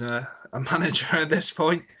comedian as a manager at this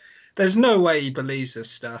point. There's no way he believes this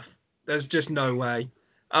stuff. There's just no way.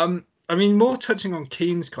 I mean, more touching on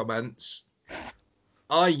Keane's comments,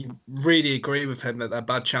 I really agree with him that they're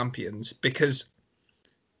bad champions, because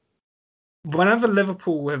whenever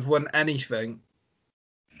Liverpool have won anything,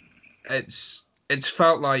 it's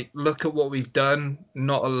felt like, look at what we've done,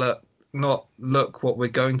 not look what we're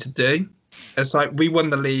going to do. It's like we won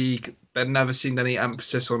the league, but never seemed any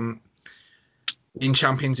emphasis on being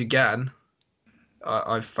champions again.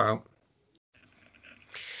 I've felt.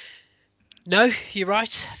 No, you're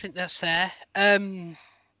right. I think that's fair. Brez,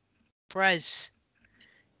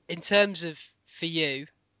 in terms of, for you,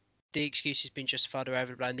 the excuse has been justified or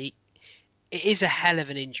overblown. It is a hell of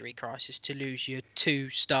an injury crisis to lose your two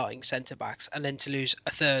starting centre-backs and then to lose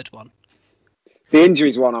a third one. The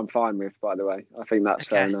injuries one I'm fine with, by the way. I think that's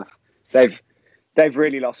fair enough. They've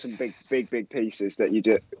really lost some big pieces that you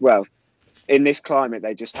do. Well, in this climate,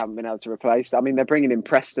 they just haven't been able to replace. I mean, they're bringing in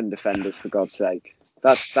Preston defenders, for God's sake.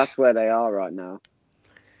 That's where they are right now.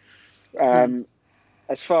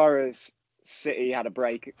 As far as City had a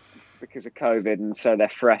break because of COVID, and so they're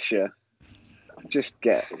fresher. Just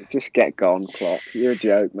get gone, Klopp. You're a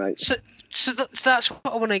joke, mate. So that's what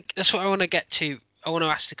I want to. That's what I want to get to. I want to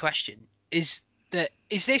ask the question: is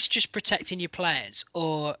this just protecting your players,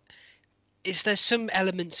 or is there some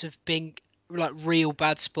elements of being like real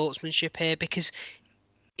bad sportsmanship here? Because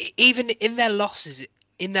even in their losses,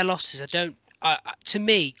 I don't. To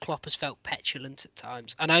me, Klopp has felt petulant at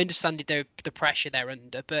times, and I understand the pressure they're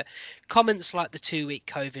under. But comments like the 2-week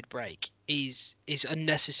COVID break is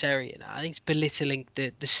unnecessary, and I think it's belittling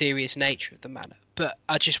the serious nature of the matter. But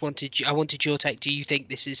I wanted your take. Do you think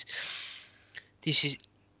this is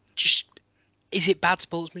just, is it bad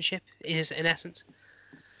sportsmanship? Is in essence?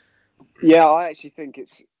 Yeah, I actually think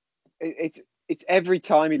it's every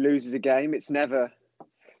time he loses a game, it's never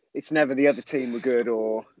the other team were good,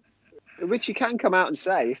 or which you can come out and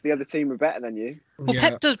say if the other team were better than you. Well,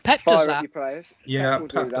 Yeah. Pep does Fire up that. your players. Yeah, will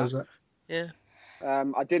Pep does it. Yeah.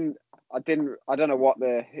 I don't know what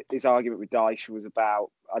his argument with Dyche was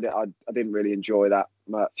about. I didn't really enjoy that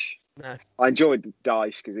much. No. I enjoyed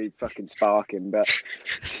Dyche because he'd fucking sparking, but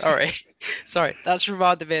sorry, that's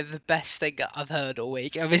reminded me of the best thing I've heard all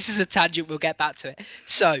week. And this is a tangent. We'll get back to it.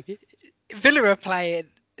 So, Villa are playing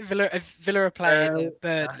Burnley. Yes.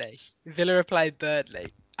 Villa are playing Burnley,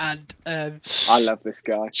 and I love this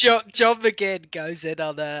guy. John McGinn goes in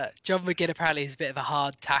on John McGinn apparently is a bit of a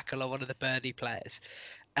hard tackle on one of the Burnley players,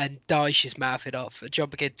 and Dyche is mouthing off. And John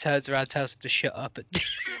McGinn turns around, tells him to shut up,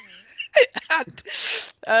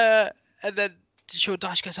 and then Sean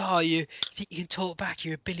Dyche goes, "Oh, you think you can talk back?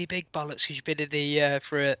 You're a Billy Big Bollocks because you've been in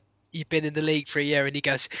the you've been in the league for a year." And he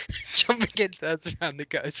goes, John McGinn turns around and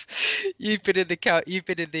goes, "You've been in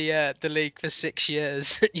the league for 6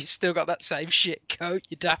 years. You've still got that same shit coat,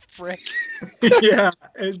 you daft prick." Yeah,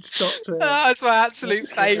 it's Doctor. That's my absolute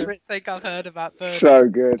favourite thing I've heard about Burnley. So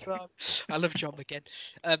good. I love John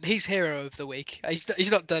McGinn. He's hero of the week.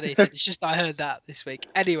 He's not done anything. It's just I heard that this week.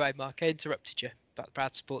 Anyway, Mark, I interrupted you about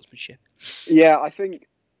bad sportsmanship. Yeah, I think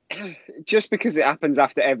just because it happens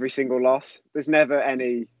after every single loss, there's never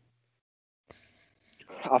any.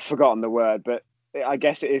 I've forgotten the word, but I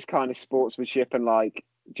guess it is kind of sportsmanship and like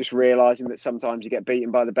just realising that sometimes you get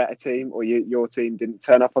beaten by the better team or your team didn't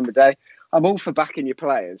turn up on the day. I'm all for backing your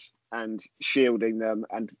players and shielding them.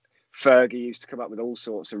 And Fergie used to come up with all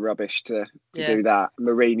sorts of rubbish to do that.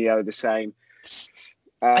 Mourinho the same.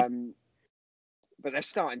 But they're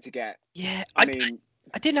starting to get. Yeah, I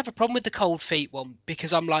didn't have a problem with the cold feet one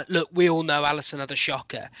because I'm like, look, we all know Alisson had a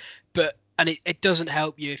shocker, and it doesn't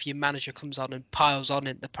help you if your manager comes on and piles on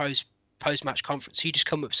in the post match conference. So you just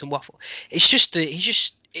come up with some waffle. It's just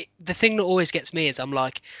the thing that always gets me is I'm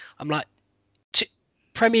like,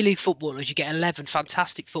 Premier League footballers, you get 11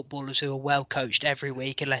 fantastic footballers who are well coached every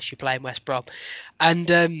week, unless you're playing West Brom,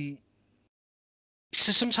 and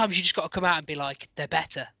so sometimes you just got to come out and be like, they're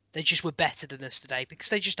better. They just were better than us today because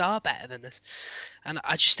they just are better than us. And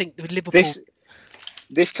I just think with Liverpool,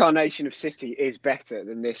 this carnation of City is better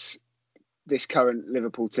than this current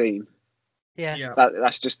Liverpool team. Yeah.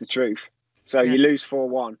 That's just the truth. So you lose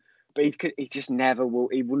 4-1, but he just never will.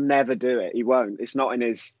 He will never do it. He won't. It's not in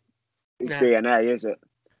his DNA, is it?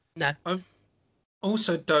 No. I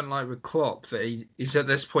also don't like with Klopp that he's at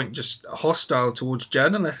this point just hostile towards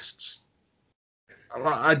journalists.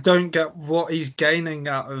 I don't get what he's gaining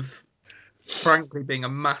out of, frankly, being a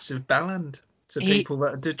massive bellend to people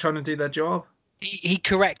that are trying to do their job. He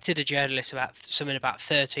corrected a journalist about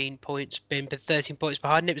 13 points, being 13 points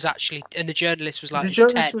behind. And it was actually, and the journalist was like, the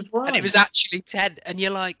journalist 10, was right. And it was actually 10. And you're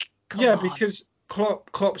like, come on. Because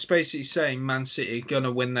Klopp's basically saying Man City are going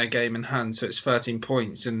to win their game in hand, so it's 13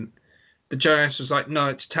 points. And the journalist was like, no,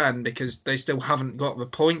 it's 10 because they still haven't got the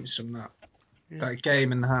points from that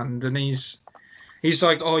game in hand. And he's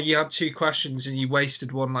like, oh, you had 2 questions and you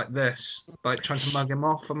wasted one like this, like trying to mug him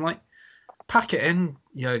off. I'm like, pack it in,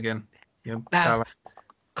 Jurgen. Now,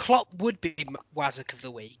 Klopp would be Wazzock of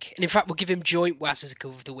the week. And in fact, we'll give him joint Wazzock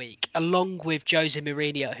of the week, along with Jose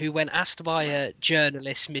Mourinho, who, when asked by a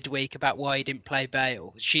journalist midweek about why he didn't play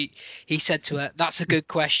Bale, he said to her, that's a good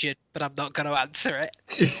question, but I'm not going to answer it.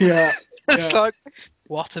 Yeah. It's like,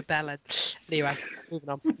 what a bellend. Anyway,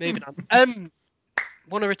 moving on.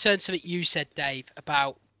 Want to return to what you said, Dave,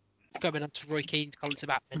 about going on to Roy Keane's comments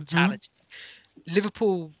about mentality. Mm-hmm.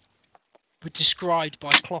 Liverpool were described by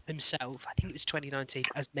Klopp himself, I think it was 2019,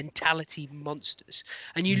 as mentality monsters,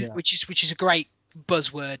 and which is a great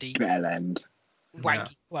buzzwordy bellend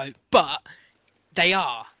wanky quote, but they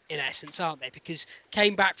are in essence, aren't they? Because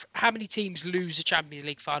came back. How many teams lose a Champions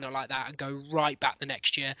League final like that and go right back the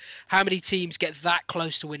next year? How many teams get that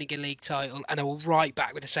close to winning a league title and are right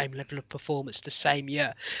back with the same level of performance the same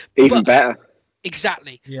year? Even better.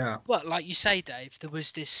 Exactly. Yeah. But like you say, Dave, there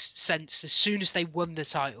was this sense as soon as they won the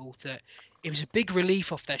title that it was a big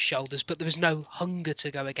relief off their shoulders, but there was no hunger to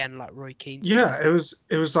go again like Roy Keane. Yeah, it was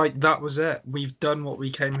like that was it. We've done what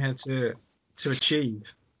we came here to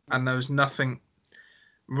achieve, and there was nothing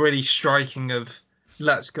really striking of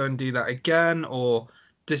let's go and do that again, or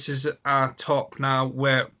this is our top now.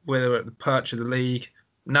 We're at the perch of the league.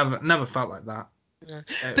 Never felt like that. No.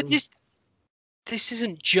 But this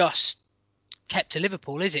isn't just kept to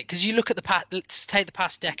Liverpool, is it? Because you look at the past. Let's take the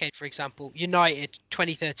past decade, for example. United,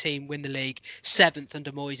 2013, win the league, 7th under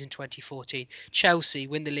Moyes in 2014. Chelsea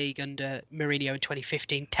win the league under Mourinho in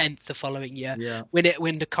 2015, 10th the following year. Yeah. Win it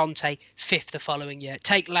under Conte, 5th the following year.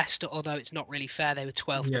 Take Leicester, although it's not really fair, they were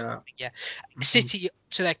 12th the following year. City,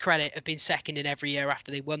 to their credit, have been second in every year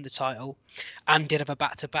after they won the title, and did have a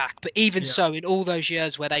back-to-back. But even so, in all those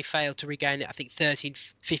years where they failed to regain it, I think 13,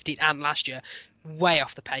 15, and last year, way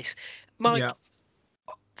off the pace. Mike,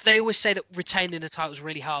 they always say that retaining a title is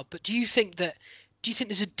really hard, but do you think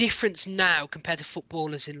there's a difference now compared to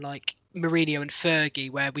footballers in like Mourinho and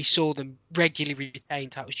Fergie, where we saw them regularly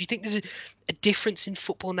retain titles? Do you think there's a difference in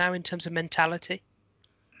football now in terms of mentality?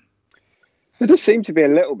 There does seem to be a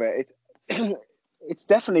little bit. It's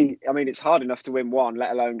definitely, I mean, it's hard enough to win one,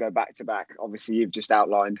 let alone go back to back. Obviously, you've just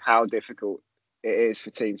outlined how difficult it is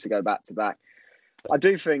for teams to go back to back. I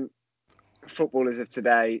do think footballers of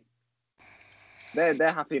today,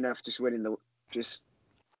 they're happy enough just winning if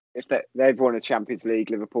they've won a Champions League.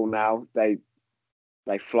 Liverpool now they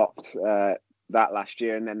flopped that last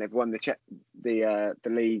year, and then they've won the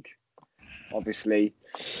league. Obviously,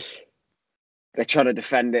 they're trying to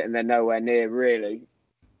defend it, and they're nowhere near really.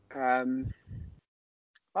 I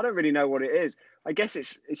don't really know what it is. I guess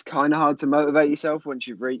it's kind of hard to motivate yourself once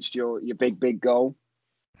you've reached your big goal.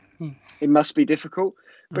 It must be difficult,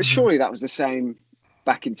 but surely that was the same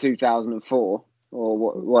back in 2004 or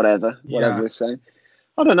whatever we're saying.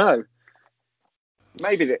 I don't know.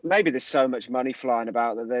 Maybe there's so much money flying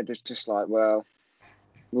about that they're just like, well,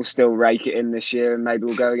 we'll still rake it in this year and maybe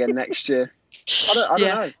we'll go again next year. I don't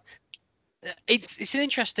know. It's an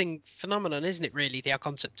interesting phenomenon, isn't it, really, the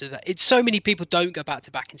concept of that? It's so many people don't go back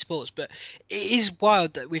to back in sports, but it is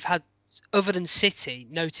wild that we've had, other than City,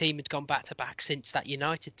 no team had gone back to back since that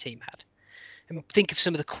United team had. And think of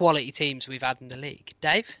some of the quality teams we've had in the league.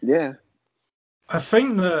 Dave? Yeah. I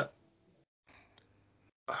think that,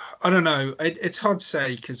 I don't know, it's hard to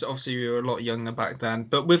say because obviously we were a lot younger back then,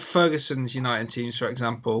 but with Ferguson's United teams, for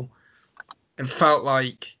example, it felt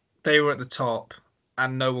like they were at the top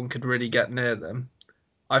and no one could really get near them.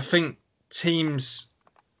 I think teams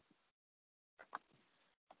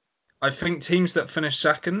that finish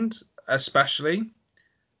second, especially,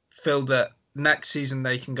 feel that next season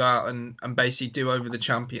they can go out and basically do over the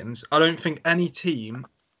champions. I don't think any team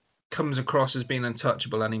comes across as being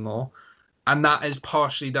untouchable anymore, and that is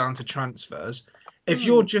partially down to transfers. If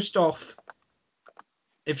you're one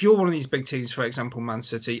of these big teams, for example, Man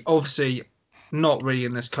City, obviously not really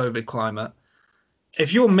in this COVID climate,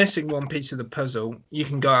 if you're missing one piece of the puzzle, you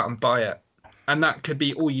can go out and buy it, and that could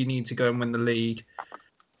be all you need to go and win the league.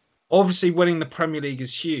 Obviously, winning the Premier League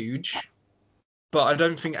is huge, but I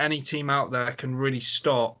don't think any team out there can really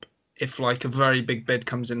stop if like a very big bid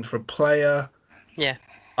comes in for a player. Yeah.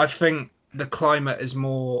 I think the climate is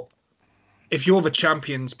more, if you're the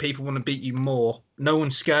champions, people want to beat you more. No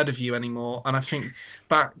one's scared of you anymore. And I think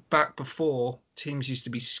back before, teams used to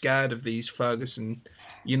be scared of these Ferguson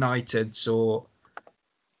Uniteds or,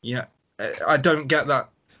 I don't get that.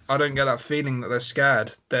 I don't get that feeling that they're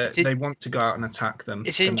scared. They want to go out and attack them.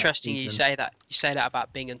 It's interesting you say that. You say that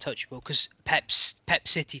about being untouchable, because Pep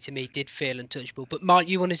City to me did feel untouchable. But Mark,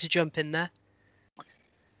 you wanted to jump in there?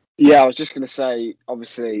 Yeah, I was just going to say,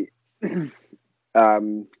 obviously, when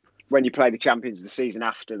you play the champions the season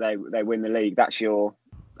after they win the league, that's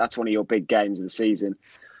one of your big games of the season.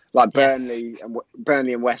 Like Burnley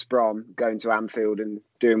and West Brom going to Anfield and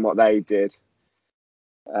doing what they did.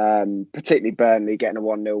 Particularly Burnley getting a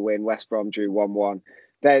 1-0 win, West Brom drew 1-1.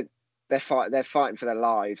 They're fighting for their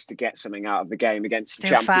lives to get something out of the game against the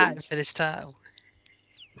champions. Fighting for this title.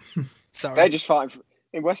 Sorry, they're just fighting.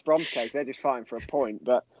 In West Brom's case, they're just fighting for a point,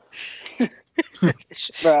 but it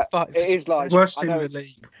is like, worst team in the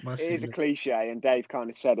league. It is a cliche, and Dave kind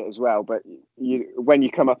of said it as well. But when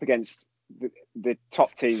you come up against the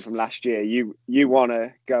top team from last year, you want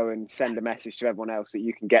to go and send a message to everyone else that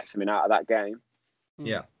you can get something out of that game.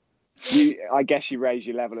 Yeah. I guess you raise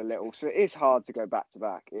your level a little, so it is hard to go back to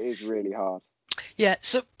back. It is really hard. Yeah.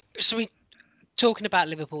 So we talking about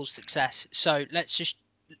Liverpool's success. So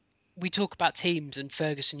we talk about teams, and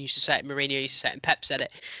Ferguson used to say it, Mourinho used to say it, and Pep said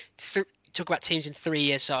it. Talk about teams in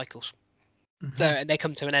 3-year cycles. Mm-hmm. So, and they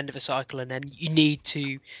come to an end of a cycle, and then you need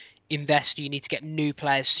to invest. You need to get new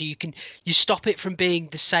players, so you stop it from being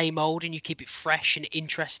the same old, and you keep it fresh and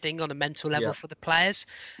interesting on a mental level for the players.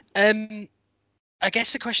 I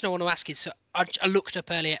guess the question I want to ask is, so I looked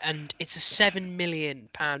up earlier, and it's a £7 million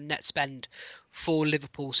net spend for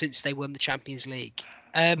Liverpool since they won the Champions League.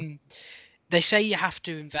 They say you have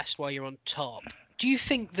to invest while you're on top. Do you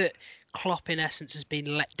think that Klopp, in essence, has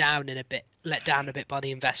been let down a bit by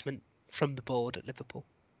the investment from the board at Liverpool?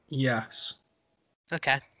 Yes.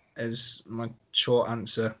 Okay. Is my short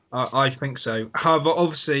answer. I think so. However,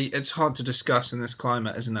 obviously, it's hard to discuss in this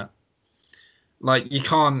climate, isn't it? Like, you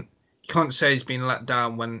can't say he's been let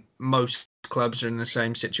down when most clubs are in the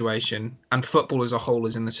same situation, and football as a whole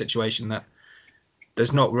is in the situation that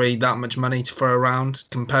there's not really that much money to throw around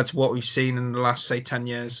compared to what we've seen in the last, say, 10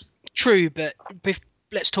 years. True, but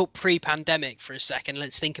let's talk pre-pandemic for a second.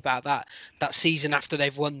 Let's think about that season after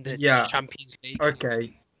they've won the Champions League.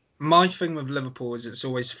 Okay. My thing with Liverpool is it's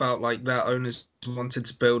always felt like their owners wanted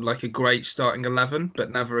to build like a great starting 11,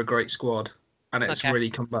 but never a great squad. And it's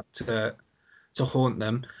really come back to haunt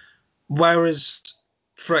them. Whereas,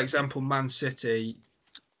 for example, Man City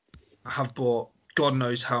have bought God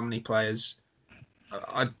knows how many players.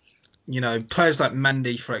 Players like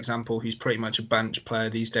Mendy, for example, who's pretty much a bench player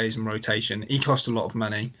these days in rotation. He cost a lot of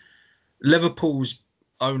money. Liverpool's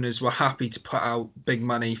owners were happy to put out big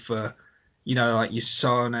money for, like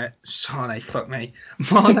your Mane, and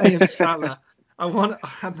Salah. I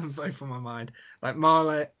had them both on my mind. Like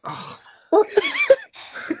Mane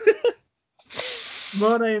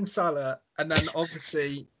and Salah, and then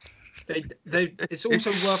obviously they it's also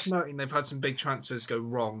worth noting they've had some big transfers go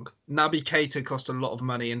wrong. Naby Keita cost a lot of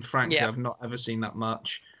money, and frankly, I've not ever seen that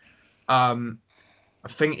much. I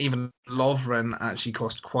think even Lovren actually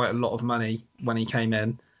cost quite a lot of money when he came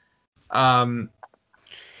in.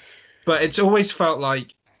 But it's always felt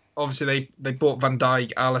like, obviously, they bought Van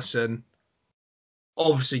Dijk, Alisson.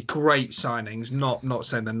 Obviously, great signings. Not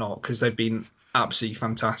saying they're not, because they've been absolutely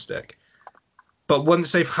fantastic. But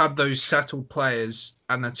once they've had those settled players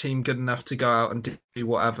and a team good enough to go out and do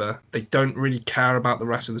whatever, they don't really care about the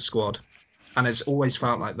rest of the squad. And it's always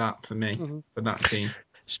felt like that for me, for that team.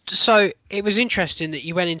 So it was interesting that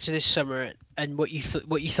you went into this summer and what you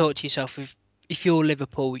thought to yourself, if you're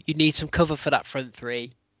Liverpool, you need some cover for that front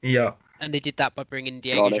three. Yeah. And they did that by bringing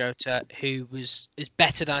Diego Jota, who is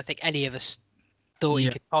better than I think any of us thought he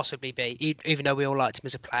could possibly be, even though we all liked him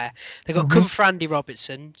as a player. They got cover for Andy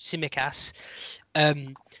Robertson, Tsimikas.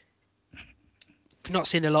 Not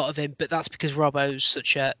seen a lot of him, but that's because Robbo's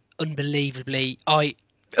such a unbelievably.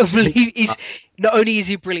 He's not only is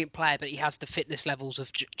he a brilliant player, but he has the fitness levels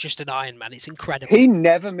of just an Iron Man. It's incredible. He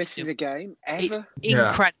never misses a game ever. It's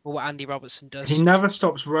incredible what Andy Robertson does. He never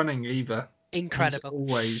stops running either. Incredible.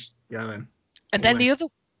 He's always going. And then the other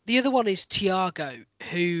one is Thiago,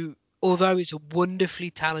 who, although he's a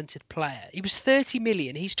wonderfully talented player, he was 30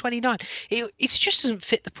 million. He's 29. It just doesn't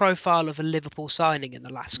fit the profile of a Liverpool signing in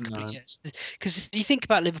the last couple of years. Because you think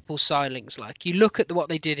about Liverpool signings, like you look at what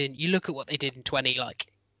they did in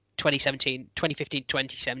 2015,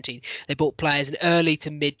 2017. They bought players in early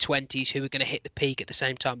to mid 20s who were going to hit the peak at the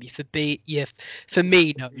same time. Your Firminos, your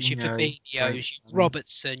Fabinhos, your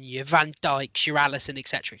Robertson, your Van Dijks, your Alisson,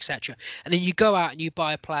 etc., etc. And then you go out and you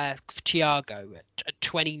buy a player, Thiago, at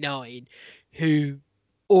 29, who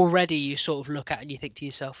already you sort of look at and you think to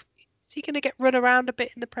yourself, is he going to get run around a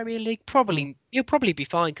bit in the Premier League? Probably. He'll probably be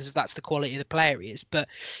fine because that's the quality of the player he is. But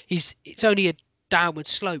it's only a downward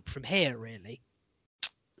slope from here, really.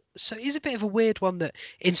 So he's a bit of a weird one that,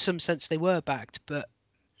 in some sense, they were backed, but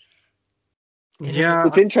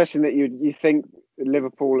it's interesting that you think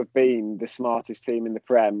Liverpool have been the smartest team in the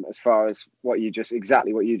Prem as far as what you just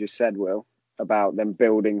said, Will, about them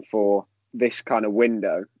building for this kind of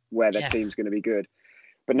window where their team's going to be good.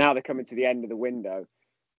 But now they're coming to the end of the window,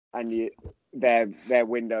 and their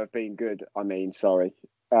window of being good. Wijnaldum's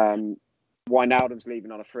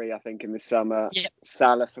leaving on a free, I think, in the summer. Yep.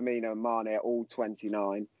 Salah, Firmino, and Mane are all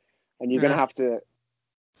 29. And you're going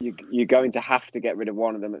to have to get rid of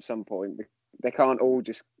one of them at some point. They can't all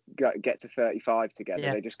just get to 35 together.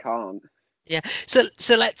 Yeah. They just can't. Yeah. So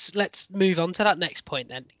let's move on to that next point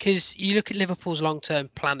then, because you look at Liverpool's long-term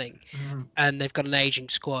planning, and they've got an aging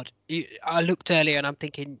squad. I looked earlier, and I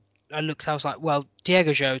was like, well,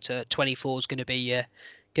 Diego Jota, 24, is going to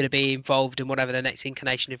be involved in whatever the next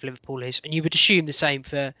incarnation of Liverpool is, and you would assume the same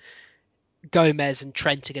for Gomez and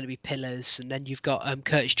Trent are going to be pillars, and then you've got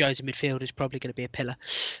Curtis Jones in midfield is probably going to be a pillar,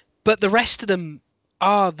 but the rest of them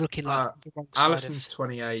are looking like Alisson's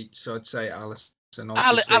 28, so I'd say Alisson.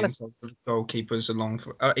 Alisson, goalkeepers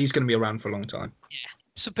he's going to be around for a long time. Yeah.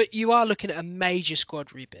 So, but you are looking at a major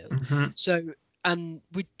squad rebuild. So, and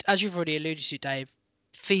as you've already alluded to, Dave,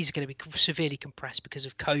 fees are going to be severely compressed because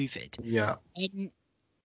of COVID. Yeah.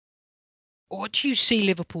 What do you see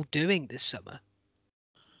Liverpool doing this summer?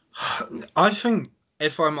 I think,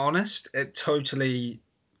 if I'm honest, it totally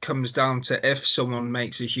comes down to if someone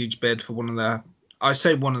makes a huge bid for one of their. I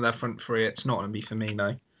say one of their front three. It's not going to be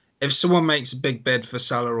Firmino. If someone makes a big bid for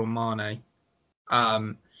Salah or Mane,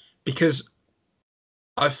 because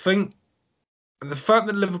I think the fact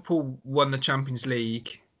that Liverpool won the Champions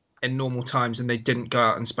League in normal times and they didn't go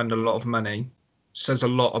out and spend a lot of money says a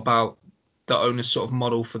lot about the owner's sort of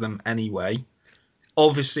model for them anyway.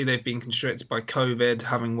 Obviously, they've been constricted by COVID,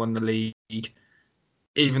 having won the league.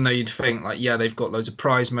 Even though you'd think, like, yeah, they've got loads of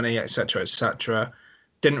prize money, etc., etc.,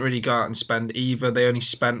 didn't really go out and spend either. They only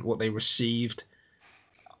spent what they received.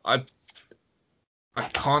 I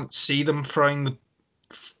can't see them throwing the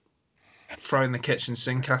kitchen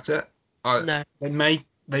sink at it. No.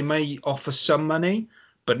 They may offer some money,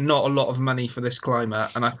 but not a lot of money for this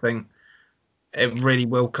climate. And I think it really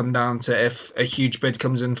will come down to if a huge bid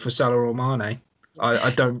comes in for Salah or Mane.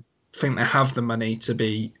 I don't think they have the money to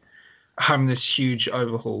be having this huge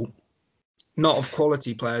overhaul. Not of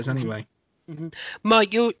quality players, anyway. Mm-hmm.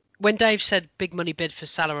 Mike, when Dave said big money bid for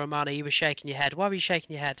Salah or Mane, you were shaking your head. Why were you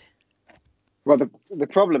shaking your head? Well, the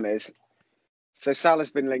problem is, so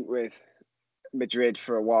Salah's been linked with Madrid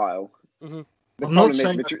for a while. Mm-hmm. I'm not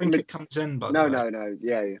saying I think it comes in, but no,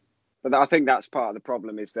 yeah. But I think that's part of the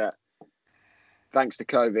problem is that thanks to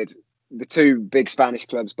COVID, the two big Spanish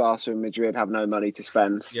clubs, Barca and Madrid, have no money to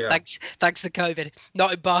spend. Yeah. Thanks to COVID.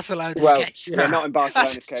 Not in Barcelona's case. Yeah, not in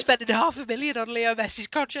Barcelona's case. Spending $500,000 on Leo Messi's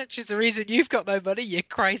contract is the reason you've got no money, you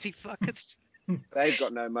crazy fuckers. They've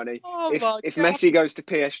got no money. Oh if Messi goes to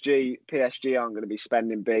PSG aren't going to be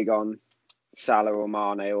spending big on Salah or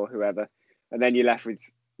Mane or whoever. And then you're left with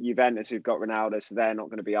Juventus, who've got Ronaldo, so they're not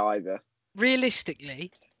going to be either.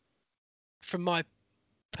 Realistically, from my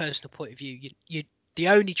personal point of view, you the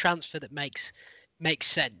only transfer that makes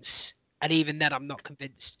sense, and even then I'm not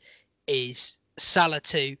convinced, is Salah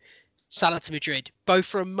to Madrid, both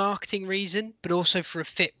for a marketing reason, but also for a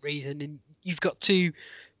fit reason. And you've got two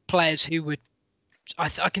players who would,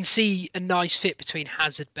 I can see a nice fit between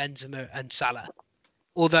Hazard, Benzema, and Salah.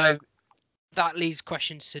 Although that leaves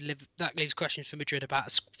questions for Madrid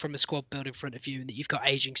about from a squad build in front of you, and that you've got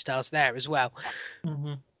aging stars there as well.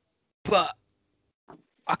 Mm-hmm. But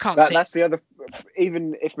I can't see. That's the other.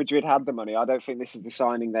 Even if Madrid had the money, I don't think this is the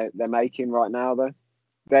signing they're making right now. Though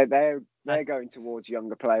they're going towards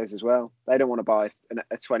younger players as well. They don't want to buy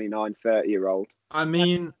a 29, 30-year-old. I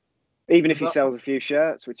mean, even if he sells a few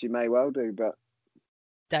shirts, which he may well do. But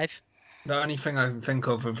Dave, the only thing I can think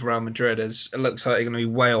of Real Madrid is it looks like they're going to be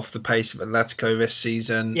way off the pace of Atletico this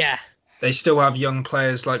season. Yeah, they still have young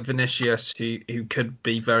players like Vinicius who could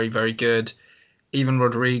be very, very good. Even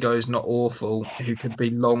Rodrigo's not awful, who could be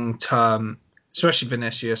long-term, especially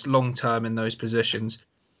Vinicius, long-term in those positions.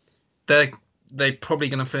 They're probably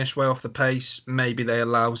going to finish way off the pace. Maybe they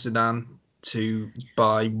allow Zidane to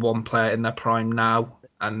buy one player in their prime now,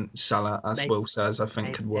 and Salah, as Will says, I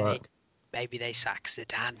think could work. Maybe they sack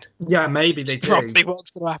Zidane. Yeah, maybe they do. Probably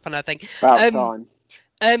what's going to happen, I think. About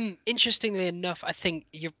time. Interestingly enough, I think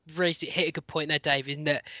you hit a good point there, Dave, in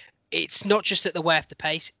that it's not just that they're way off the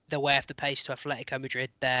pace to Atletico Madrid,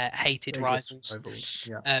 they're hated rivals.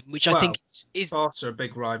 Yeah. Which I think is Barca are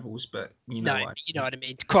big rivals, but you know what I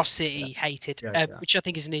mean. Cross City, hated, which I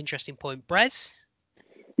think is an interesting point. Brez?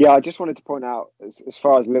 Yeah, I just wanted to point out, as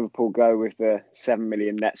far as Liverpool go with the 7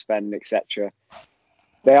 million net spend, etc.,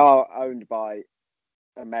 they are owned by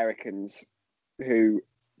Americans who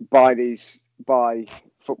buy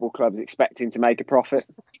football clubs expecting to make a profit.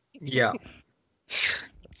 Yeah.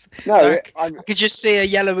 No, I could just see a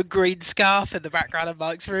yellow and green scarf in the background of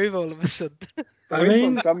Mike's room all of a sudden. There is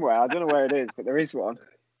one somewhere. I don't know where it is, but there is one.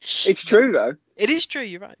 It's true, though. It is true.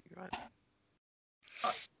 You're right.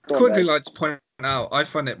 I'd quickly like to point out, I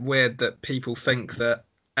find it weird that people think that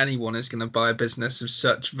anyone is going to buy a business of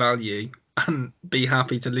such value and be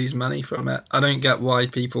happy to lose money from it. I don't get why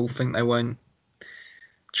people think they won't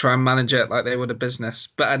try and manage it like they would a business.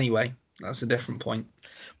 But anyway, that's a different point.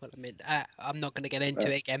 Well, I mean, I'm not going to get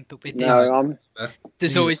into it again, but with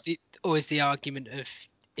there's always the argument of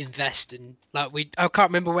invest and I can't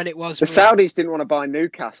remember when it was. The Saudis didn't want to buy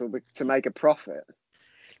Newcastle to make a profit.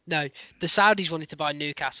 No, the Saudis wanted to buy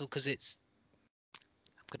Newcastle because it's.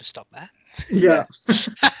 I'm going to stop there. Yeah.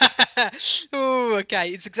 Oh, okay.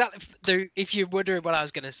 It's exactly. If you're wondering what I was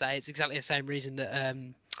going to say, it's exactly the same reason that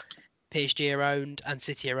PSG are owned and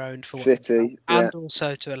City are owned for City, and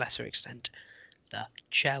also to a lesser extent the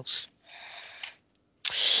Chelsea.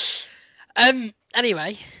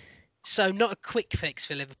 Anyway, so not a quick fix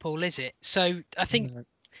for Liverpool, is it? So I think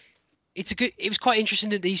it was quite interesting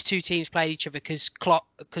that these two teams played each other because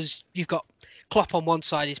you've got Klopp on one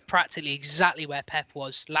side is practically exactly where Pep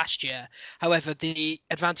was last year. However, the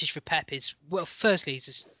advantage for Pep is, well, firstly,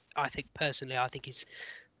 I think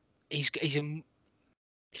he's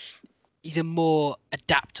a more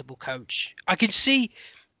adaptable coach. I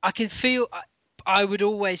would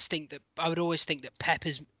always think that Pep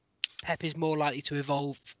is more likely to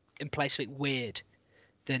evolve and play something weird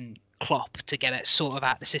than Klopp to get it sort of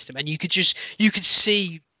out the system. And you could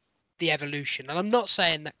see the evolution. And I'm not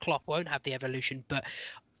saying that Klopp won't have the evolution, but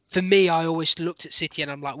for me, I always looked at City and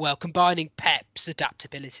I'm like, well, combining Pep's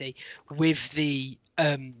adaptability with the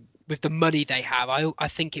money they have, I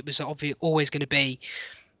think it was always going to be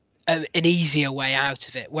an easier way out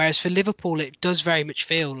of it. Whereas for Liverpool, it does very much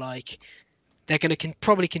feel like they're going to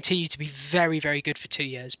probably continue to be very, very good for 2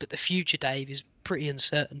 years, but the future, Dave, is pretty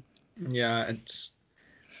uncertain. Yeah, it's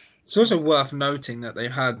also worth noting that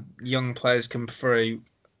they've had young players come through.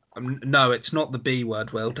 No, it's not the B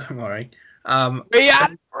word, Will, don't worry.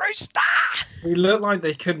 Rhian Brewster! We look like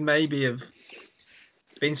they could maybe have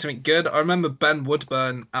been something good. I remember Ben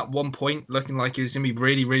Woodburn at one point looking like he was going to be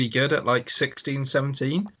really, really good at like 16,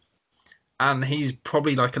 17. And he's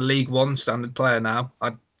probably like a League One standard player now.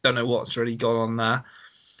 I don't know what's really gone on there.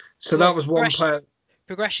 So that was one player.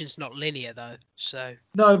 Progression's not linear though, so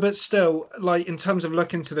no, but still, like in terms of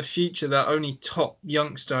looking to the future, the only top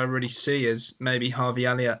youngster I really see is maybe Harvey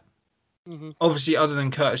Elliott. Mm-hmm. Obviously, other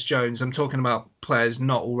than Curtis Jones, I'm talking about players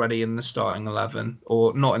not already in the starting 11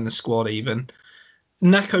 or not in the squad even.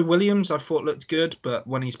 Neco Williams, I thought looked good, but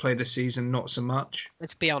when he's played this season, not so much.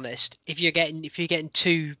 Let's be honest. If you're getting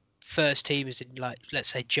two first teamers in, like, let's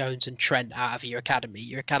say Jones and Trent out of your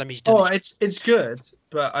academy's done. Oh, it's good,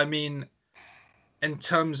 but I mean, in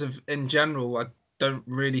terms of in general, I don't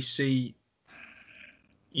really see.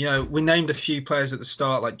 You know, we named a few players at the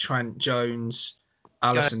start like Trent, Jones,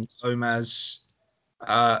 Alisson, Gomez,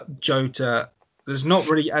 Jota. There's not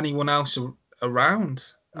really anyone else around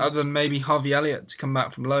other than maybe Harvey Elliott to come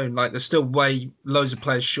back from loan. Like, there's still loads of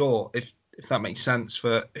players short, if that makes sense,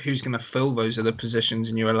 for who's going to fill those other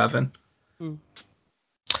positions in your 11.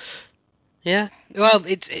 Yeah, well,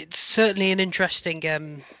 it's certainly an interesting.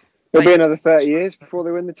 It'll be another 30 years before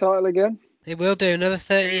they win the title again. It will do, another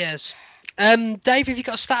 30 years. Dave, have you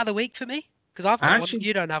got a stat of the week for me? Because I've got one.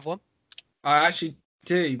 You don't have one. I actually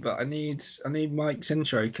do, but I need Mike's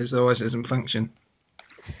intro because otherwise it doesn't function.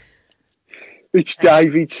 It's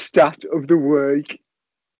David's stat of the week.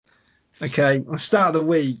 Okay, the start of the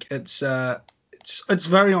week. It's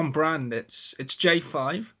very on brand. It's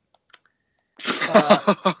J5.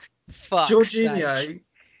 Jorginho.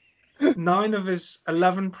 9 of his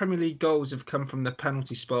 11 Premier League goals have come from the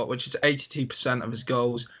penalty spot, which is 82% of his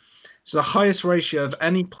goals. It's the highest ratio of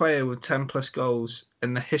any player with 10 plus goals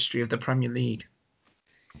in the history of the Premier League.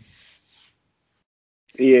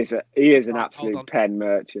 He is an absolute pen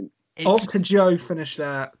merchant. Opta Joe finished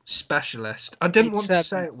there, specialist. I didn't want to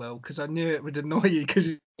say it, Will, because I knew it would annoy you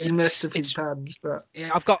because he missed a few pens. But yeah,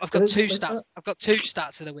 I've got two stats. I've got two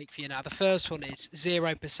stats of the week for you now. The first one is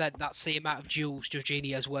 0%. That's the amount of duels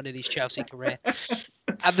Jorginho's won in his Chelsea career.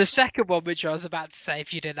 And the second one, which I was about to say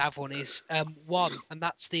if you didn't have one, is 1, and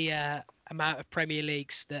that's the amount of Premier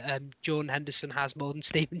Leagues that Jordan Henderson has more than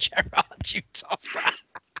Steven Gerrard. You toss that.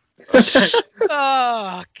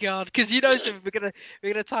 Oh God! Because you know, we're gonna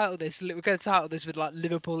title this. We're gonna title this with like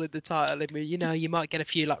Liverpool in the title, and you might get a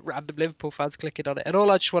few like random Liverpool fans clicking on it. And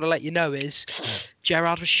all I just want to let you know is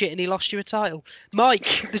Gerrard was shit and he lost you a title.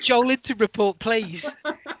 Mike, the Joel Linton report, please.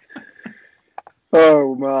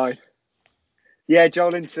 Oh my! Yeah,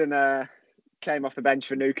 Joel Linton came off the bench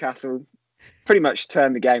for Newcastle. Pretty much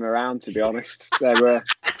turned the game around. To be honest, they were.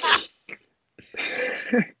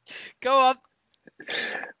 Go on.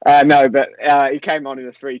 No, but he came on in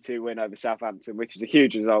a 3-2 win over Southampton, which is a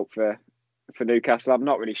huge result for Newcastle. I'm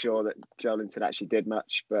not really sure that Joel Linton actually did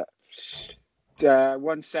much, but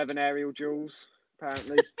won 7 aerial duels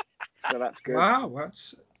apparently, so that's good. Wow,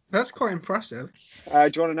 that's quite impressive. Do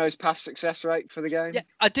you want to know his pass success rate for the game? Yeah,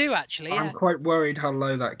 I do actually. I'm quite worried how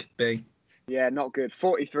low that could be. Yeah, not good.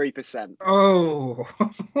 43%. Oh.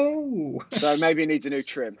 So maybe he needs a new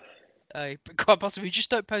trim. Quite possibly. Just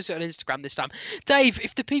don't post it on Instagram this time. Dave,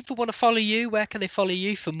 if the people want to follow you, where can they follow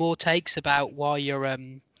you for more takes about why you're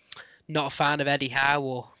not a fan of Eddie Howe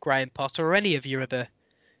or Graham Potter or any of your other...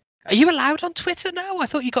 Are you allowed on Twitter now? I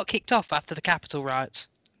thought you got kicked off after the Capitol riots.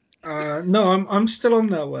 No, I'm still on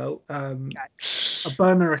there, Will. A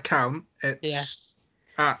burner account. It's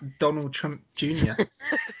at Donald Trump Jr.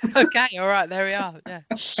 Okay, all right, there we are. Yeah.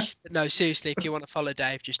 But no, seriously, if you want to follow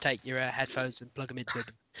Dave, just take your headphones and plug them into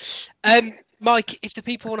them. Mike, if the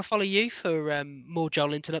people want to follow you for more Joel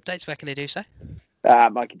Linton updates, where can they do so?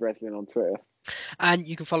 Mikey Breslin on Twitter. And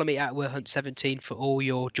you can follow me at WillHunt17 for all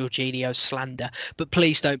your Jorginho slander. But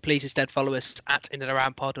please instead follow us at In and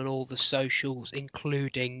Around Pod on all the socials,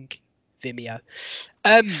 including Vimeo.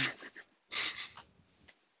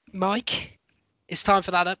 Mike, it's time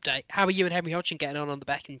for that update. How are you and Henry Hodgson getting on the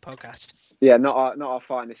Becking podcast? Yeah, not our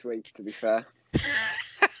fight this week, to be fair.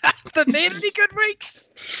 But been any good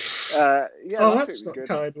weeks? Yeah, that's not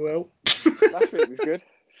kind, Will. Last week was good.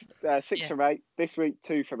 6 from 8. This week,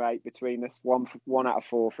 2 from 8 between us. One out of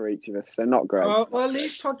 4 for each of us. So not great. Well, at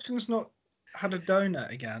least Hodgson's not had a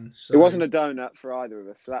donut again. So. It wasn't a donut for either of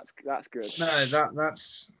us, so that's good. No,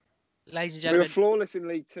 that's. Ladies and We gentlemen, were flawless in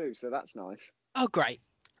League 2, so that's nice. Oh, great.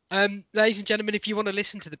 Ladies and gentlemen, if you want to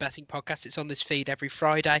listen to the betting podcast, it's on this feed every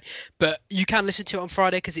Friday. But you can listen to it on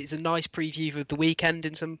Friday because it's a nice preview of the weekend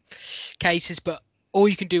in some cases. But or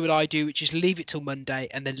you can do what I do, which is leave it till Monday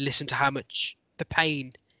and then listen to how much the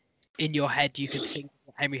pain in your head you can think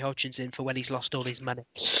Henry Hodgson's in for when he's lost all his money.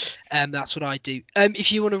 That's what I do.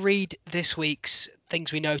 If you want to read this week's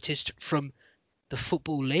things we noticed from the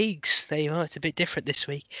football leagues, there you are. It's a bit different this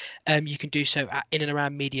week. You can do so at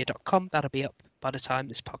inandaroundmedia.com. That'll be up by the time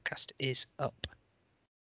this podcast is up.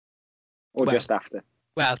 Or just after.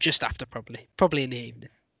 Well, just after probably in the evening.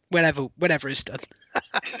 Whenever it's done.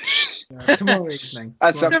 Tomorrow evening.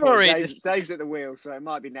 Tomorrow evening. Dave's at the wheel, so it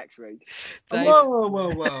might be next week. Whoa.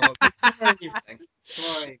 Tomorrow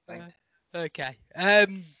evening. Okay.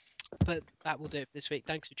 But that will do it for this week.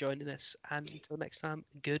 Thanks for joining us. And until next time,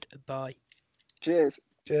 goodbye. Cheers.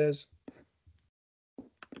 Cheers.